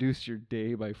also reduce your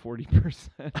day by 40%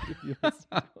 if you listen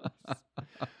to us.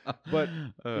 But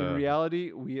in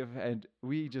reality,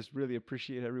 we just really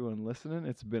appreciate everyone listening.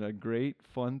 It's been a great,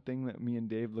 fun thing that me and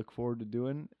Dave look forward to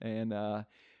doing. And I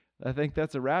think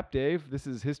that's a wrap, Dave. This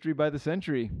is History by the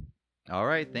Century. All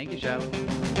right. Thank you,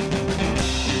 Shadow.